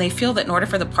 And then they feel that in order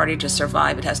for the party to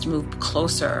survive, it has to move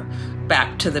closer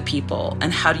back to the people.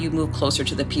 And how do you move closer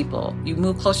to the people? You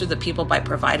move closer to the people by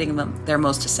providing them their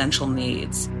most essential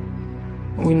needs.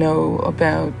 We know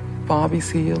about Bobby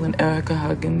Seale and Erica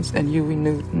Huggins and Huey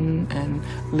Newton and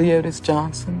Leotis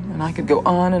Johnson, and I could go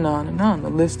on and on and on. The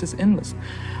list is endless.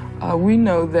 We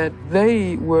know that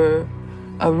they were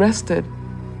arrested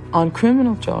on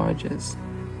criminal charges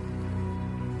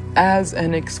as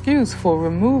an excuse for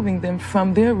removing them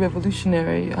from their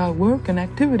revolutionary work and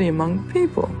activity among the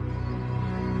people.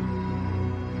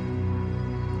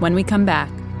 When we come back,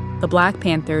 the Black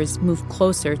Panthers move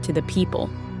closer to the people,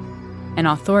 and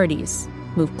authorities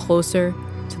move closer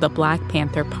to the Black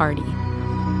Panther Party.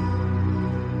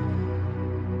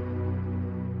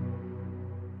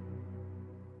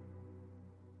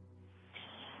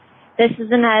 This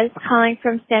is Inez calling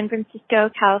from San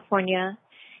Francisco, California.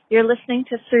 You're listening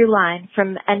to Throughline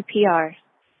from NPR.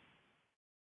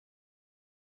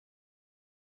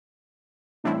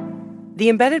 The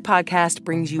Embedded podcast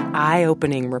brings you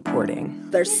eye-opening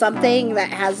reporting. There's something that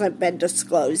hasn't been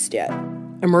disclosed yet.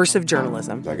 Immersive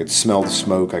journalism. I could smell the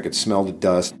smoke. I could smell the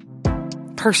dust.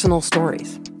 Personal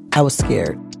stories. I was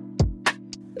scared.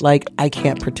 Like, I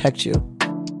can't protect you.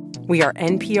 We are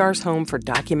NPR's home for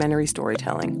documentary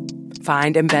storytelling.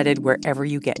 Find Embedded wherever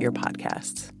you get your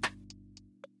podcasts.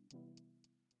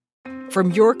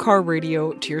 From your car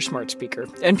radio to your smart speaker,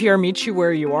 NPR meets you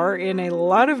where you are in a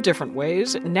lot of different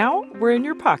ways. Now we're in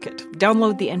your pocket.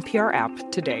 Download the NPR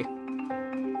app today.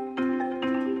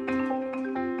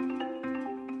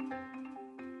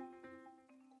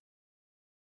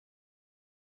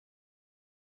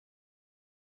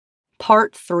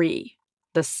 Part 3,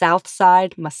 The South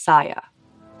Side Messiah.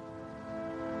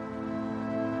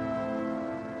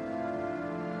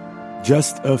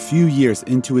 Just a few years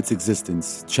into its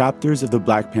existence, chapters of the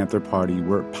Black Panther Party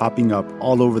were popping up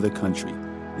all over the country,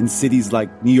 in cities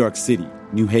like New York City,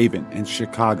 New Haven, and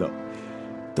Chicago.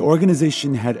 The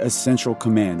organization had a central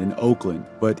command in Oakland,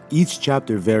 but each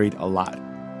chapter varied a lot.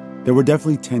 There were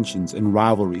definitely tensions and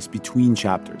rivalries between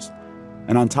chapters.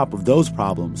 And on top of those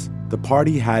problems, the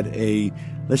party had a,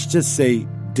 let's just say,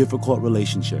 difficult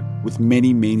relationship with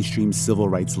many mainstream civil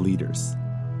rights leaders.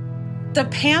 The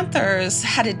Panthers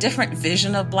had a different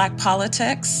vision of Black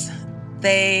politics.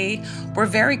 They were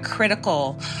very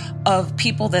critical of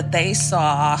people that they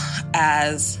saw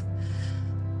as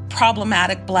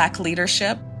problematic Black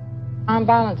leadership.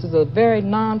 Nonviolence is a very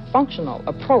non-functional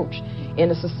approach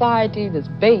in a society that's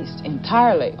based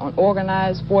entirely on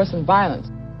organized force and violence.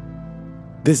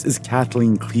 This is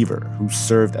Kathleen Cleaver, who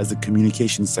served as the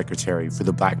communications secretary for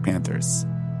the Black Panthers.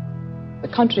 The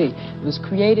country was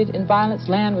created in violence,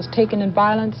 land was taken in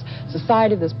violence,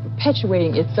 society that's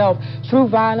perpetuating itself through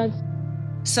violence.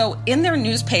 So in their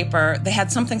newspaper, they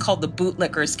had something called the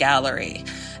Bootlickers Gallery.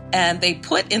 And they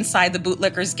put inside the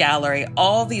Bootlickers Gallery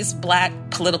all these Black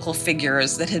political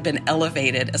figures that had been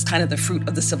elevated as kind of the fruit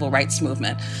of the civil rights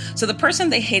movement. So the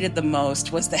person they hated the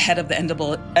most was the head of the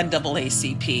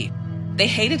NAACP. They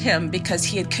hated him because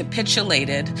he had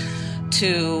capitulated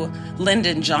to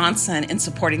Lyndon Johnson in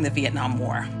supporting the Vietnam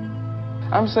War.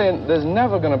 I'm saying there's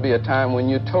never going to be a time when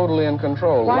you're totally in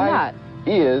control. Why Life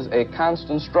is a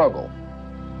constant struggle.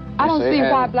 I don't see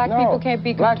why black people can't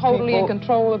be totally in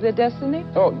control of their destiny.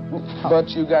 Oh, but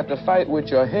you got to fight with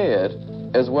your head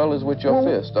as well as with your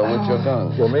fist or with your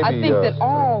gun. Well, maybe, I think that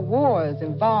all wars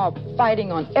involve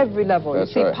fighting on every level. That's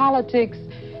you see, right. Politics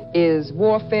is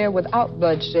warfare without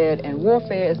bloodshed, and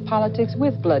warfare is politics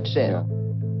with bloodshed. Yeah.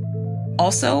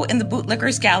 Also in the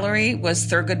Bootlickers Gallery was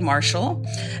Thurgood Marshall,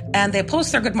 and they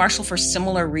opposed Thurgood Marshall for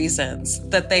similar reasons,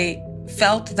 that they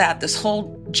felt that this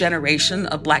whole generation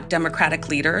of Black Democratic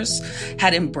leaders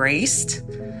had embraced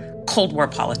Cold War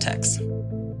politics.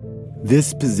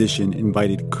 This position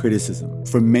invited criticism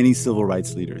from many civil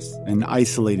rights leaders and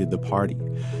isolated the party.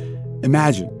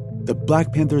 Imagine, the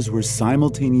Black Panthers were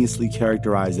simultaneously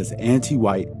characterized as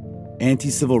anti-white,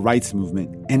 anti-civil rights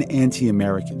movement, and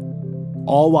anti-American,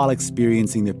 all while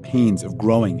experiencing the pains of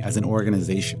growing as an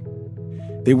organization.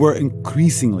 They were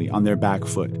increasingly on their back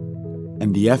foot,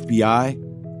 and the FBI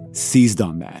seized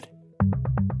on that.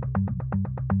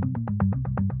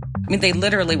 I mean, they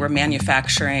literally were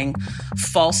manufacturing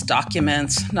false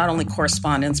documents, not only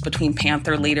correspondence between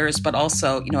Panther leaders, but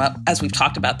also, as we've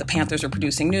talked about, the Panthers were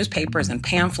producing newspapers and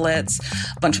pamphlets.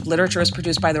 A bunch of literature was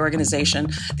produced by the organization.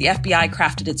 The FBI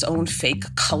crafted its own fake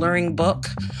coloring book,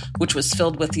 which was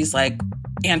filled with these,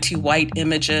 anti-white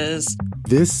images.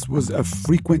 This was a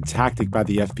frequent tactic by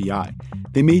the FBI.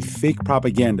 They made fake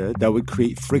propaganda that would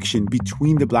create friction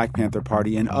between the Black Panther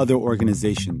Party and other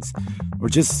organizations, or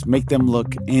just make them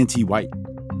look anti-white.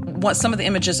 Some of the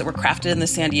images that were crafted in the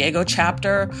San Diego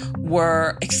chapter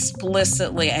were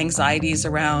explicitly anxieties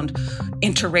around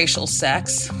interracial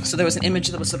sex. So there was an image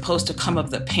that was supposed to come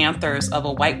of the Panthers of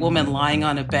a white woman lying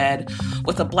on a bed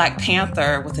with a Black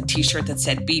Panther with a T-shirt that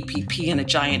said BPP and a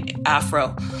giant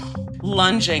afro,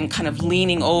 lunging, kind of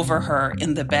leaning over her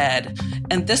in the bed.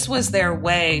 And this was their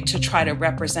way to try to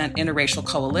represent interracial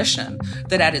coalition,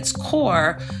 that at its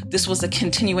core, this was a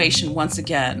continuation, once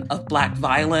again, of Black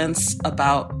violence,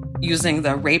 about using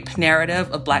the rape narrative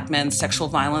of Black men's sexual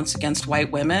violence against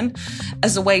white women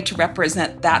as a way to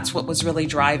represent that's what was really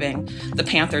driving the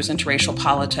Panthers' interracial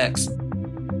politics.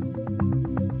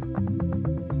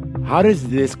 How does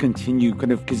this continue?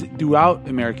 Because throughout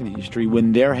American history,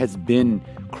 when there has been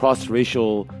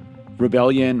cross-racial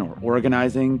rebellion or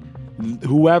organizing,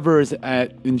 whoever's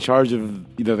in charge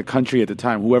of the country at the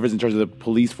time, whoever's in charge of the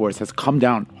police force has come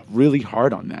down really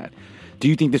hard on that. Do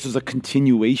you think this was a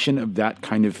continuation of that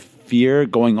kind of fear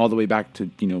going all the way back to,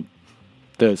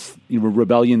 the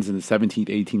rebellions in the 17th,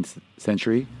 18th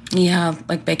century? Yeah,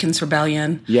 like Bacon's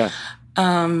Rebellion. Yeah.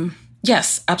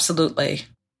 Yes, absolutely.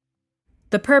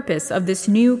 The purpose of this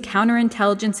new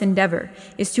counterintelligence endeavor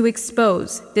is to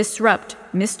expose, disrupt,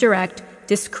 misdirect,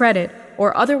 discredit,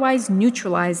 or otherwise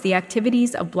neutralize the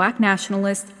activities of Black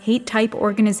nationalist, hate-type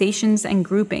organizations and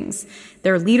groupings,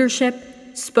 their leadership,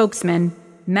 spokesmen,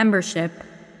 membership,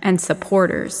 and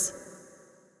supporters.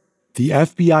 The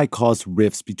FBI caused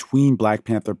rifts between Black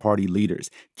Panther Party leaders,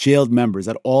 jailed members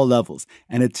at all levels,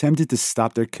 and attempted to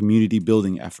stop their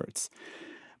community-building efforts.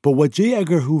 But what J.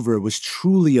 Edgar Hoover was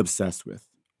truly obsessed with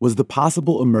was the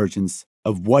possible emergence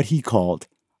of what he called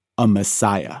a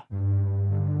messiah.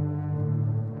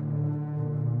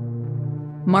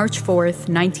 March 4th,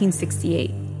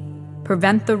 1968.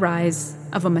 Prevent the rise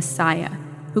of a messiah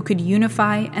who could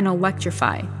unify and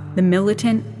electrify the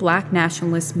militant Black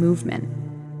nationalist movement.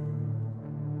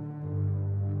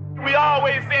 We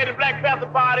always say in the Black Panther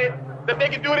Party that they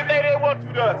can do anything they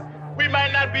want to us. We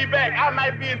might not be back. I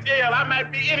might be in jail. I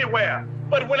might be anywhere.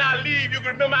 But when I leave, you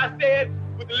can remember I said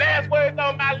with the last words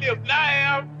on my lips, that I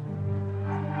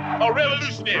am a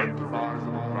revolutionary.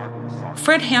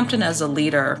 Fred Hampton as a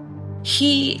leader,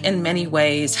 he in many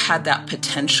ways had that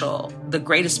potential, the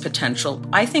greatest potential,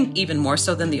 I think even more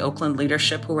so than the Oakland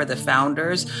leadership, who were the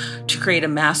founders, to create a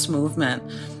mass movement.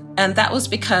 And that was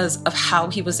because of how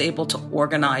he was able to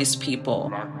organize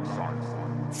people.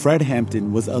 Fred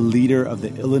Hampton was a leader of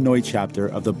the Illinois chapter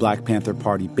of the Black Panther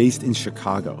Party based in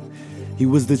Chicago. He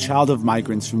was the child of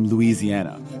migrants from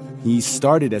Louisiana. He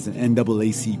started as an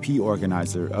NAACP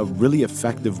organizer, a really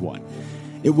effective one.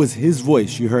 It was his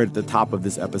voice you heard at the top of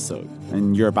this episode,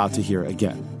 and you're about to hear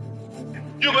again.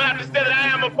 You're going to have to say that I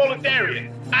am a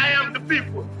proletarian. I am the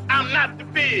people. I'm not the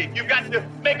pig. You've got to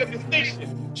make a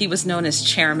distinction. He was known as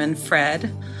Chairman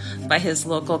Fred by his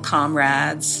local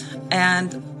comrades,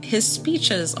 and his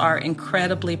speeches are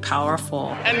incredibly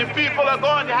powerful. And the people are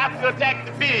going to have to attack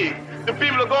the pig. The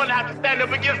people are going to have to stand up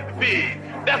against the pig.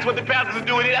 That's what the Panthers are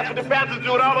doing. That's what the Panthers are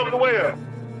doing all over the world.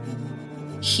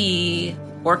 He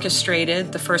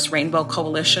orchestrated the first Rainbow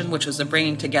Coalition, which was a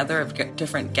bringing together of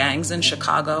different gangs in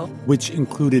Chicago. Which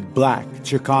included Black,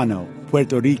 Chicano,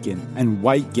 Puerto Rican, and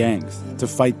white gangs to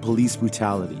fight police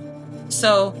brutality.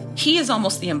 So he is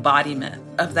almost the embodiment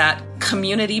of that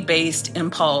community-based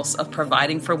impulse of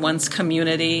providing for one's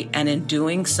community, and in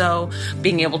doing so,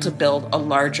 being able to build a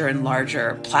larger and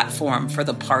larger platform for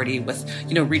the party with,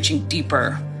 reaching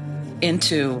deeper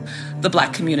into the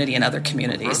Black community and other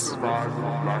communities.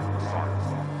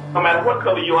 No matter what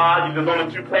color you are, there's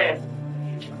only two classes.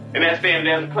 And that's saying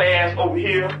there's a class over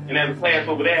here and there's a class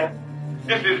over there.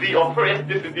 This is the oppressed,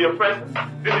 this is the oppressor,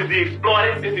 this is the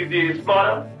exploited, this is the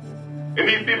exploiter. And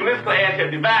these people in this class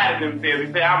have divided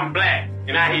themselves. They say, I'm black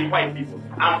and I hate white people.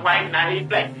 I'm white and I hate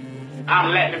black people.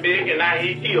 I'm Latin big and I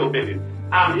hate hillbillies.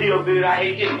 I'm hillbilly and I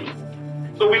hate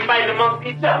Indians. So we fight amongst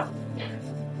each other.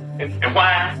 And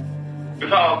why?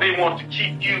 Because they want to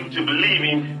keep you to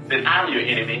believing that I'm your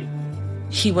enemy.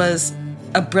 He was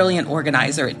a brilliant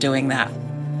organizer at doing that.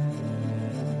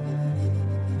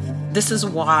 This is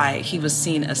why he was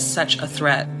seen as such a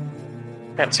threat.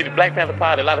 See, the Black Panther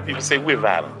Party, a lot of people say we're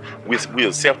violent. We're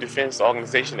a self-defense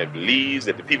organization that believes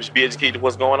that the people should be educated to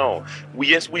what's going on.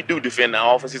 Yes, we do defend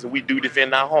our offices and we do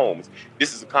defend our homes.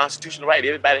 This is a constitutional right.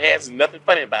 Everybody has. There's nothing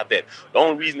funny about that. The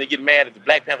only reason they get mad at the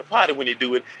Black Panther Party when they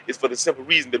do it is for the simple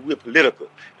reason that we're political.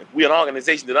 We're an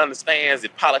organization that understands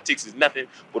that politics is nothing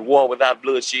but war without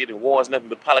bloodshed, and war is nothing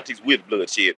but politics with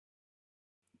bloodshed.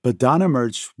 But Donna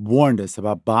Murch warned us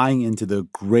about buying into the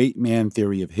great man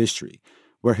theory of history,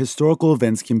 where historical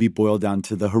events can be boiled down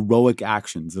to the heroic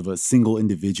actions of a single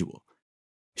individual.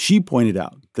 She pointed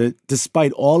out that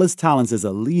despite all his talents as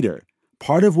a leader,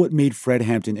 part of what made Fred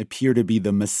Hampton appear to be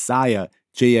the messiah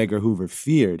J. Edgar Hoover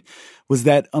feared was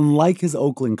that, unlike his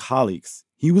Oakland colleagues,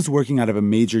 he was working out of a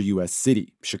major U.S.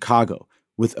 city, Chicago,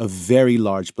 with a very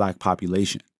large Black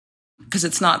population. Because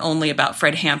it's not only about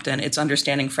Fred Hampton, it's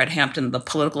understanding Fred Hampton, the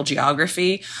political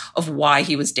geography of why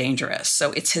he was dangerous.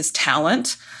 So it's his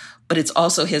talent, but it's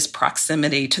also his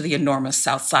proximity to the enormous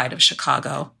South Side of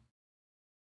Chicago.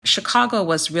 Chicago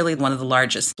was really one of the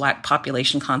largest Black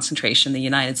population concentration in the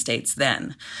United States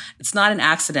then. It's not an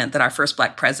accident that our first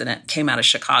Black president came out of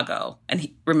Chicago. And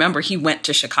remember, he went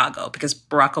to Chicago because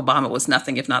Barack Obama was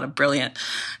nothing if not a brilliant,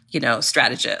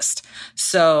 strategist.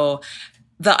 So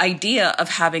the idea of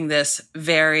having this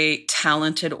very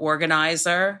talented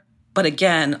organizer, but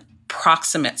again,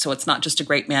 proximate, so it's not just a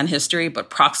great man history, but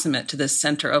proximate to this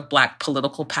center of Black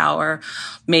political power,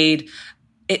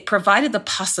 it provided the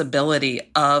possibility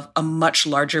of a much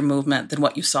larger movement than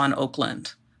what you saw in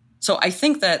Oakland. So I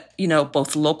think that,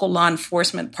 both local law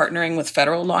enforcement partnering with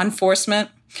federal law enforcement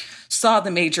saw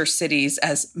the major cities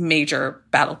as major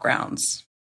battlegrounds.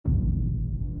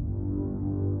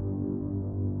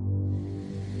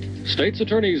 State's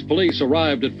Attorney's police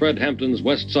arrived at Fred Hampton's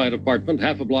West Side apartment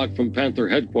half a block from Panther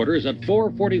headquarters at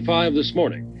 4:45 this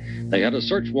morning. They had a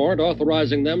search warrant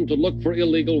authorizing them to look for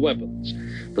illegal weapons.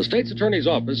 The State's Attorney's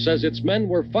office says its men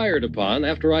were fired upon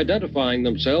after identifying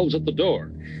themselves at the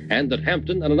door, and that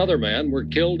Hampton and another man were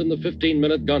killed in the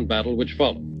 15-minute gun battle which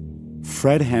followed.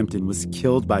 Fred Hampton was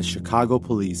killed by Chicago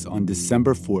police on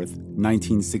December 4th,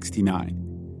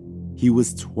 1969. He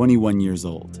was 21 years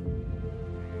old.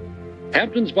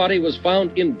 Hampton's body was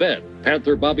found in bed.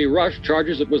 Panther Bobby Rush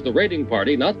charges it was the raiding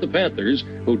party, not the Panthers,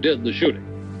 who did the shooting.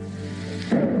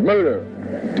 murder.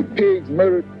 The pigs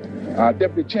murdered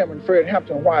Deputy Chairman Fred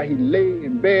Hampton while he lay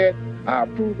in bed. I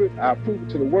approve it. I prove it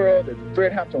to the world that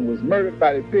Fred Hampton was murdered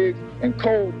by the pigs in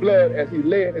cold blood as he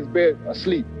lay in his bed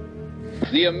asleep.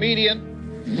 The immediate,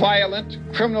 violent,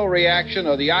 criminal reaction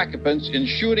of the occupants in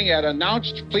shooting at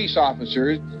announced police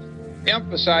officers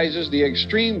emphasizes the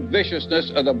extreme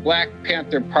viciousness of the Black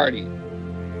Panther Party.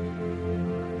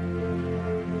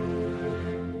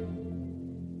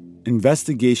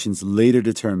 Investigations later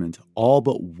determined all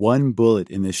but one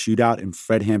bullet in the shootout in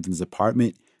Fred Hampton's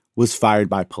apartment was fired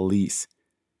by police.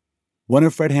 One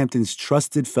of Fred Hampton's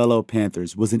trusted fellow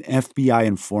Panthers was an FBI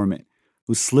informant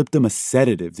who slipped him a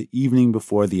sedative the evening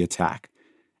before the attack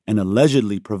and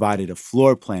allegedly provided a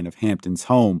floor plan of Hampton's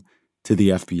home to the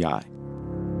FBI.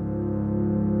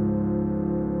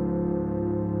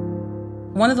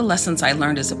 One of the lessons I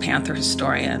learned as a Panther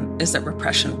historian is that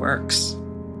repression works.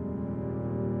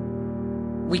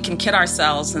 We can kid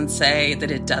ourselves and say that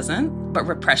it doesn't, but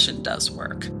repression does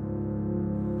work.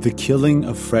 The killing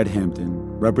of Fred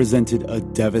Hampton represented a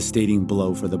devastating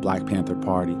blow for the Black Panther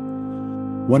Party.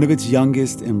 One of its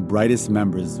youngest and brightest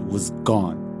members was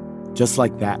gone, just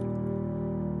like that.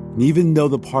 And even though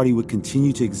the party would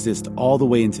continue to exist all the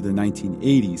way into the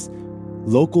 1980s,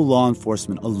 local law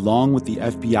enforcement, along with the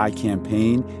FBI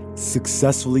campaign,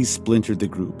 successfully splintered the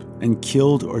group and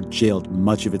killed or jailed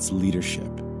much of its leadership.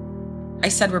 I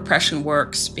said repression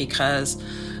works because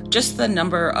just the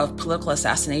number of political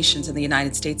assassinations in the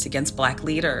United States against Black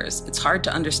leaders, it's hard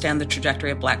to understand the trajectory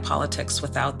of Black politics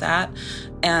without that.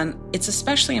 And it's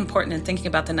especially important in thinking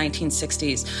about the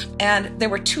 1960s. And there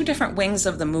were two different wings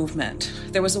of the movement.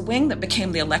 There was a wing that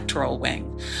became the electoral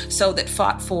wing, so that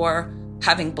fought for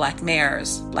having Black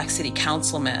mayors, Black city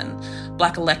councilmen,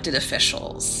 Black elected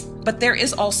officials. But there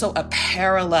is also a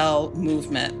parallel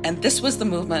movement, and this was the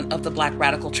movement of the Black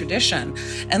radical tradition.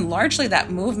 And largely that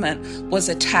movement was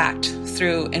attacked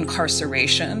through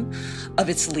incarceration of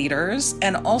its leaders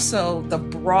and also the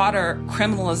broader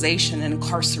criminalization and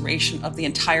incarceration of the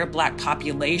entire Black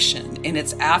population in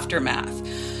its aftermath.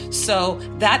 So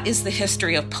that is the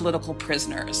history of political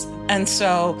prisoners. And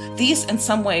so these, in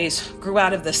some ways, grew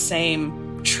out of the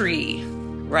same tree,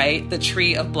 right? The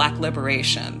tree of Black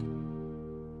liberation.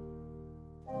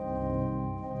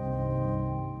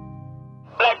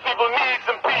 Black people need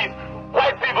some peace.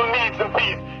 White people need some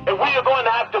peace. And we are going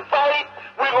to have to fight.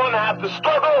 We're going to have to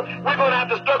struggle. We're going to have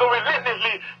to struggle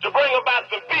relentlessly to bring about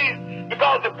some peace,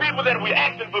 because the people that we're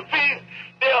asking for peace,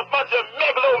 they're a bunch of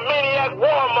megalomaniac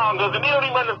warmongers, and they don't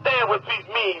even understand what peace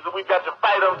means. And we've got to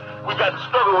fight them. We've got to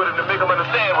struggle with them to make them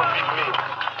understand what peace means.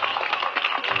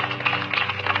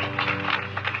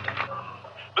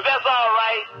 But that's all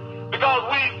right, because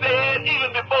we said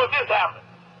even before this happened,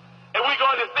 and we're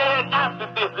going to say it after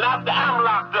this, and after I'm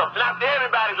locked up, and after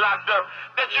everybody's locked up,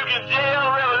 that you can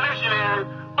jail revolutionaries,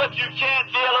 but you can't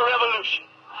jail a revolution.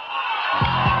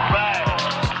 Right.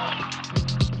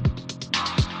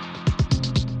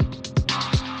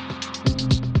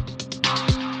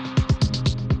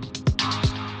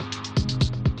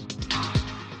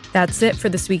 That's it for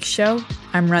this week's show.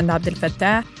 I'm Randa Abdel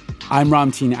Fattah. I'm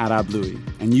Ramteen Arablouei,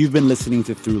 and you've been listening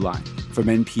to Throughline from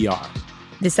NPR.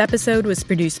 This episode was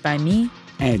produced by me.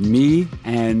 And me,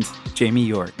 and Jamie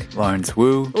York, Lawrence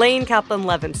Wu, Lane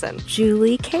Kaplan-Levinson,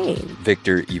 Julie Kane,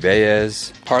 Victor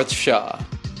Ibeez, Parth Shah.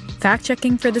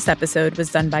 Fact-checking for this episode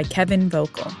was done by Kevin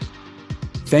Vogel.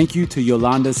 Thank you to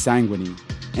Yolanda Sanguini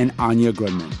and Anya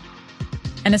Grunman.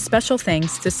 And a special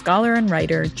thanks to scholar and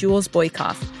writer Jules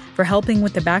Boykoff for helping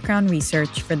with the background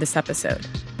research for this episode.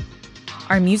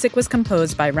 Our music was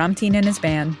composed by Ramteen and his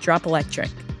band Drop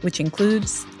Electric, which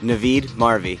includes Naveed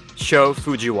Marvi, Sho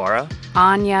Fujiwara,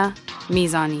 Anya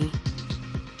Mizani.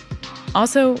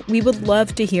 Also, we would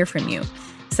love to hear from you.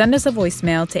 Send us a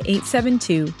voicemail to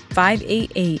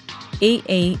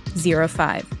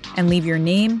 872-588-8805 and leave your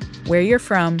name, where you're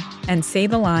from, and say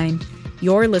the line,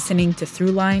 "You're listening to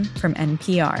Throughline from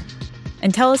NPR."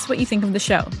 And tell us what you think of the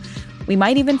show. We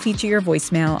might even feature your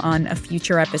voicemail on a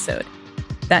future episode.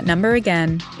 That number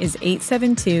again is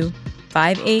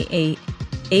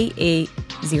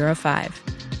 872-588-8805.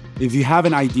 If you have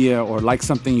an idea or like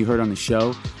something you heard on the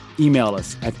show, email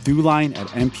us at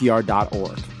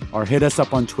throughline@npr.org or hit us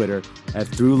up on Twitter at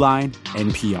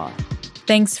throughlinenpr.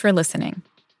 Thanks for listening.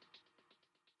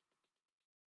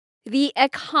 The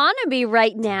economy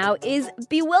right now is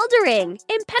bewildering,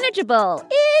 impenetrable,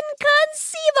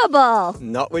 inconceivable.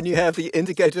 Not when you have the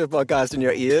Indicator podcast in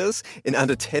your ears. In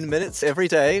under 10 minutes every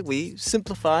day, we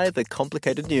simplify the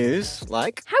complicated news,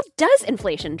 like... How does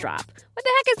inflation drop? What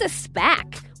the heck is a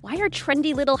SPAC? Why are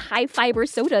trendy little high-fiber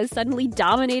sodas suddenly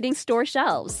dominating store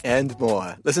shelves? And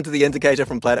more. Listen to the Indicator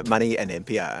from Planet Money and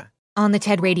NPR. On the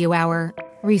TED Radio Hour,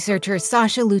 researcher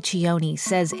Sasha Lucioni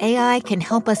says AI can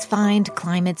help us find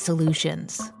climate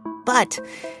solutions. But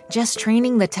just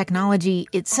training the technology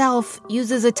itself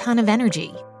uses a ton of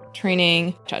energy.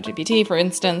 Training ChatGPT, for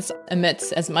instance,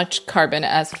 emits as much carbon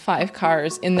as 5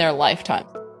 cars in their lifetime.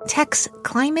 Tech's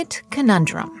Climate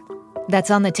Conundrum.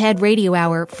 That's on the TED Radio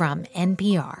Hour from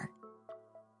NPR.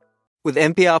 With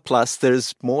NPR Plus,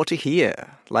 there's more to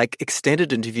hear, like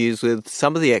extended interviews with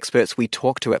some of the experts we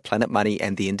talk to at Planet Money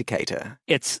and The Indicator.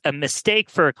 It's a mistake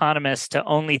for economists to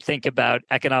only think about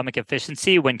economic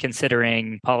efficiency when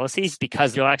considering policies,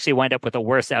 because you'll actually wind up with a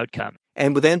worse outcome.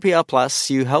 And with NPR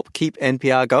Plus, you help keep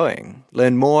NPR going.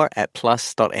 Learn more at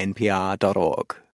plus.npr.org.